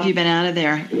 how long have you been out of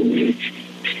there?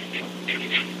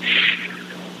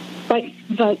 But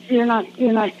you're not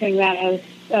seeing that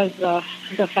as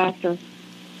the factor.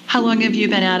 How long have you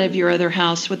been out of your other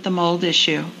house with the mold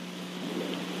issue?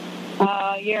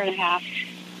 A year and a half.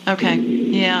 Okay.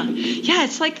 Yeah.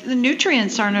 It's like the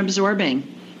nutrients aren't absorbing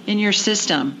in your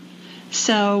system.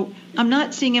 So I'm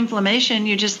not seeing inflammation.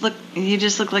 You just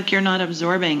look like you're not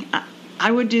absorbing.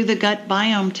 I would do the gut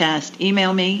biome test.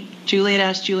 Email me,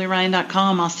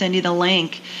 julie@askjulieryan.com. I'll send you the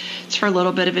link. It's for a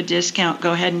little bit of a discount.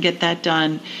 Go ahead and get that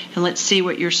done. And let's see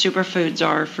what your superfoods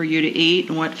are for you to eat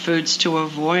and what foods to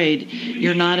avoid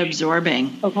you're not absorbing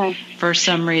for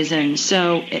some reason.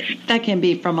 So that can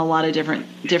be from a lot of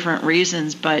different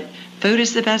reasons, but food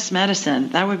is the best medicine.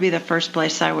 That would be the first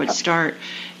place I would start.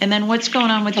 And then what's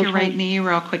going on with your right knee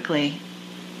real quickly?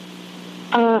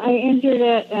 I injured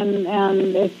it,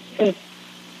 and it's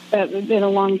been a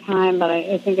long time, but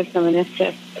I think it's a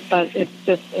meniscus. But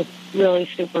it's really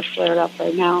super flared up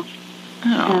right now.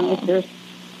 Oh. And if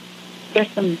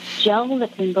there's some gel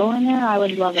that can go in there, I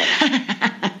would love it.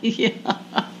 Yeah.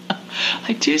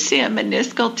 I do see a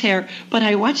meniscal tear, but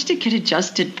I watched it get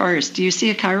adjusted first. Do you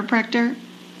see a chiropractor?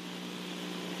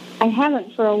 I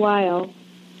haven't for a while.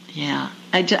 Yeah.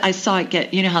 I saw it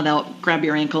get, you know how they'll grab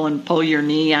your ankle and pull your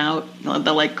knee out?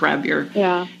 They'll like grab your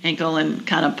ankle and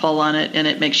kind of pull on it, and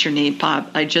it makes your knee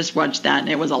pop. I just watched that, and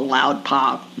it was a loud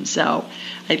pop. So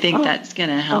I think that's going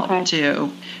to help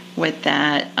too with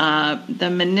that. The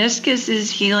meniscus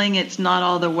is healing. It's not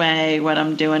all the way. What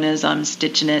I'm doing is I'm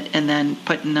stitching it and then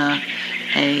putting a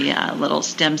little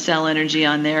stem cell energy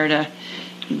on there to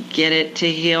get it to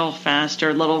heal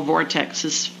faster. Little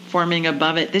vortexes forming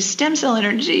above it. This stem cell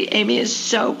energy, Amy, is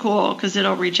so cool because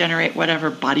it'll regenerate whatever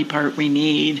body part we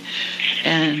need.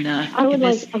 And I would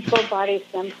like a full body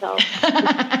stem cell.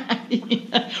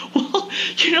 Yeah. Well,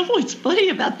 you know what's funny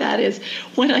about that is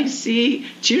when I see,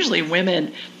 it's usually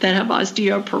women that have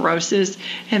osteoporosis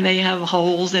and they have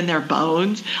holes in their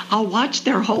bones, I'll watch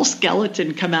their whole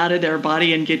skeleton come out of their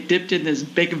body and get dipped in this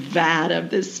big vat of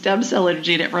this stem cell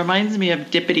energy. And it reminds me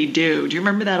of Dippity Doo. Do you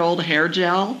remember that old hair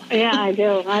gel? Yeah, I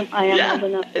do. I am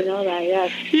old enough to know that,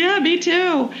 yes. Yeah, me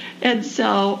too. And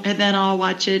then I'll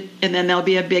watch it, and then there'll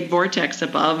be a big vortex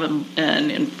above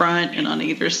and in front and on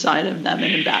either side of them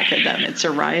and in back of them. It's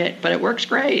a riot, but it works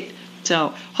great.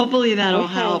 So hopefully that'll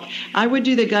help. I would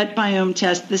do the gut biome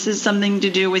test. This is something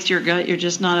to do with your gut you're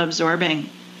just not absorbing.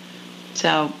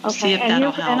 So see if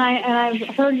that'll help. And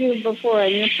I've heard you before,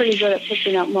 and you're pretty good at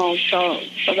picking up mold. So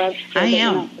that's good. I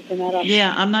am. You're not picking that up.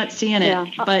 Yeah, I'm not seeing it,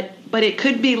 but it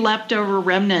could be leftover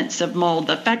remnants of mold.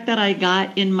 The fact that I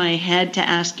got in my head to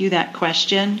ask you that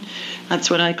question, that's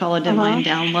what I call a divine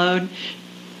download.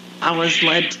 I was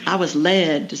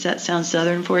led. Does that sound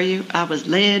Southern for you? I was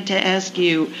led to ask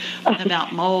you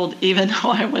about mold, even though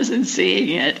I wasn't seeing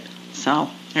it. So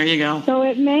there you go. So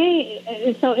is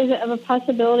it a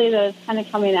possibility that it's kind of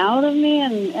coming out of me,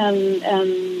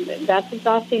 and that's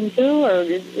exhausting too, or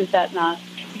is that not?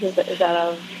 Is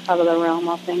that out of the realm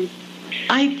of things?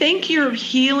 I think you're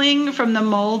healing from the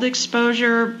mold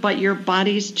exposure, but your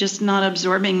body's just not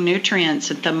absorbing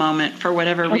nutrients at the moment for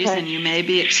whatever reason. You may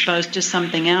be exposed to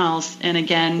something else. And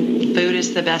again, food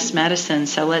is the best medicine.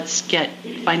 So let's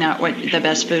find out what the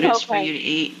best food is for you to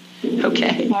eat.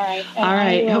 Okay. All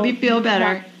right. Hope you feel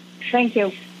better. Thank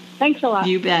you. Thanks a lot.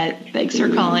 You bet. Thanks for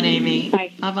calling, Amy.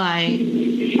 Bye.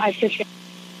 Bye-bye. I appreciate it.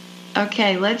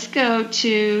 Okay, let's go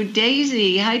to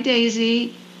Daisy. Hi,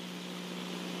 Daisy.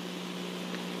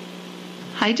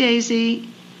 Hi, Daisy.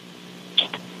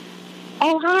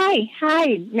 Oh,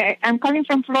 hi. I'm calling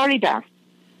from Florida.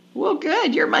 Well,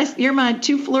 good. You're my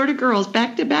two Florida girls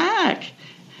back to back.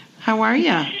 How are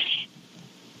you?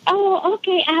 Oh,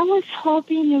 okay. I was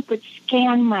hoping you could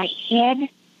scan my head.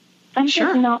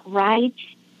 Something's not right.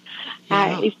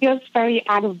 It feels very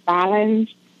out of balance.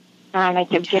 And I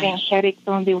kept getting headaches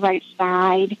on the right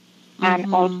side.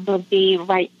 And also the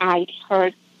right eye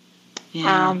hurt.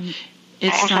 Yeah.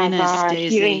 It's sinus,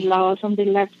 Daisy. Hearing loss on the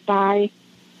left side.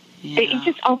 Yeah. It's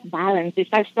just off balance.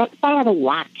 It's out of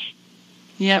whack.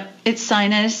 Yep, it's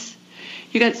sinus.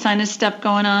 You got sinus stuff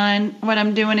going on. What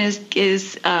I'm doing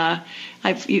is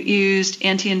I've used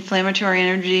anti-inflammatory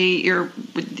energy.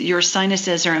 Your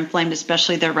sinuses are inflamed,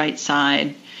 especially the right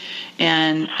side.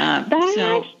 And that's what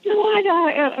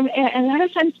a lot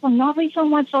of times, for no reason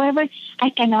whatsoever,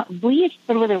 I cannot breathe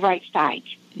through the right side.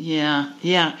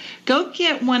 Yeah. Go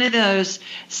get one of those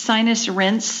sinus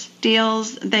rinse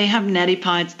deals. They have neti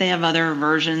pods. They have other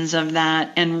versions of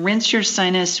that. And rinse your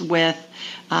sinus with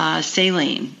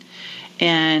saline.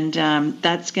 And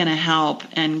that's going to help.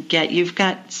 And you've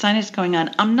got sinus going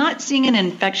on. I'm not seeing an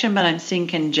infection, but I'm seeing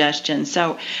congestion.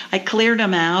 So I cleared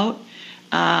them out.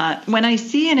 When I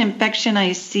see an infection,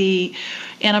 I see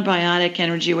antibiotic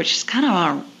energy, which is kind of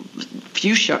a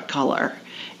fuchsia color.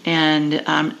 And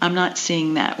I'm not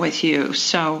seeing that with you.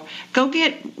 So go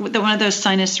get one of those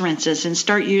sinus rinses and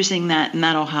start using that, and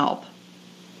that'll help.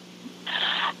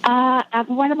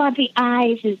 What about the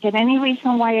eyes? Is there any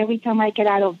reason why every time I get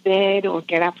out of bed or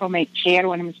get up from my chair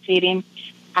when I'm sitting,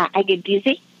 I get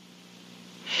dizzy?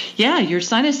 Yeah, your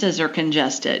sinuses are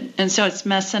congested. And so it's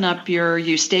messing up your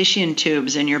eustachian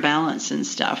tubes and your balance and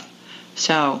stuff.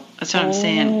 So that's what I'm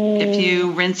saying. If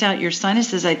you rinse out your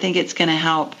sinuses, I think it's going to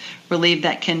help relieve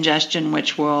that congestion,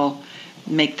 which will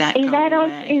make that go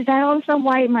away. Is that also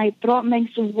why my throat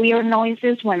makes weird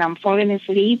noises when I'm falling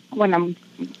asleep, when I'm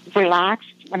relaxed,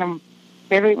 when I'm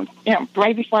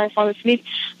right before I fall asleep?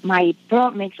 My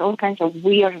throat makes all kinds of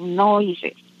weird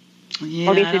noises.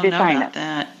 Yeah, I don't know about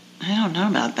that. I don't know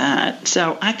about that.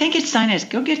 So I think it's sinus.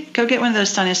 Go get one of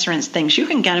those sinus rinse things. You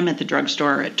can get them at the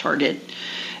drugstore or at Target,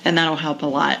 and that'll help a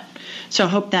lot. So I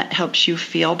hope that helps you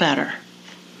feel better.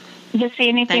 You see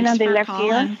anything on the left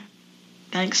ear?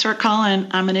 Thanks for calling.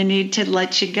 I'm going to need to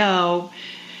let you go.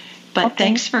 But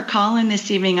thanks for calling this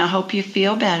evening. I hope you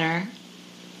feel better.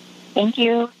 Thank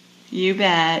you. You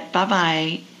bet.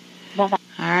 Bye-bye. Bye-bye.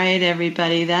 All right,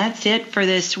 everybody. That's it for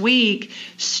this week.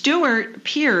 Stuart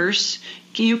Pierce,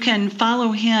 you can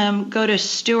follow him. Go to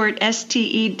Stuart, Stewart,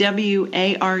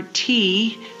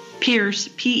 Pierce,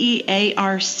 PEARCE.com.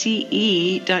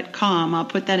 I'll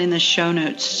put that in the show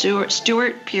notes.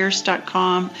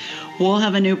 StuartPierce.com. We'll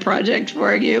have a new project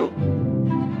for you.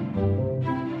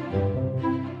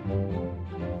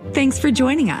 Thanks for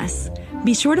joining us.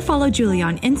 Be sure to follow Julie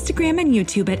on Instagram and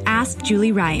YouTube at Ask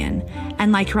Julie Ryan,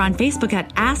 and like her on Facebook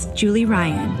at Ask Julie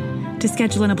Ryan. To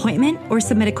schedule an appointment or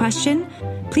submit a question,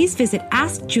 please visit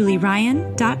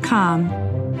AskJulieRyan.com.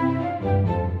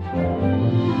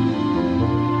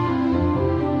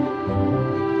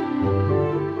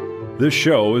 This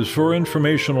show is for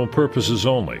informational purposes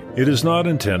only. It is not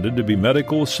intended to be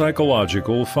medical,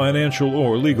 psychological, financial,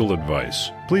 or legal advice.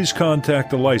 Please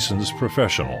contact a licensed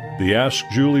professional. The Ask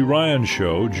Julie Ryan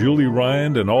Show, Julie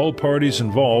Ryan and all parties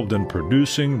involved in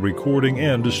producing, recording,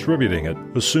 and distributing it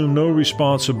assume no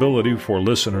responsibility for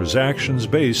listeners' actions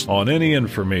based on any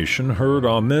information heard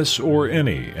on this or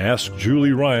any Ask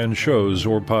Julie Ryan shows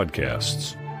or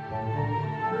podcasts.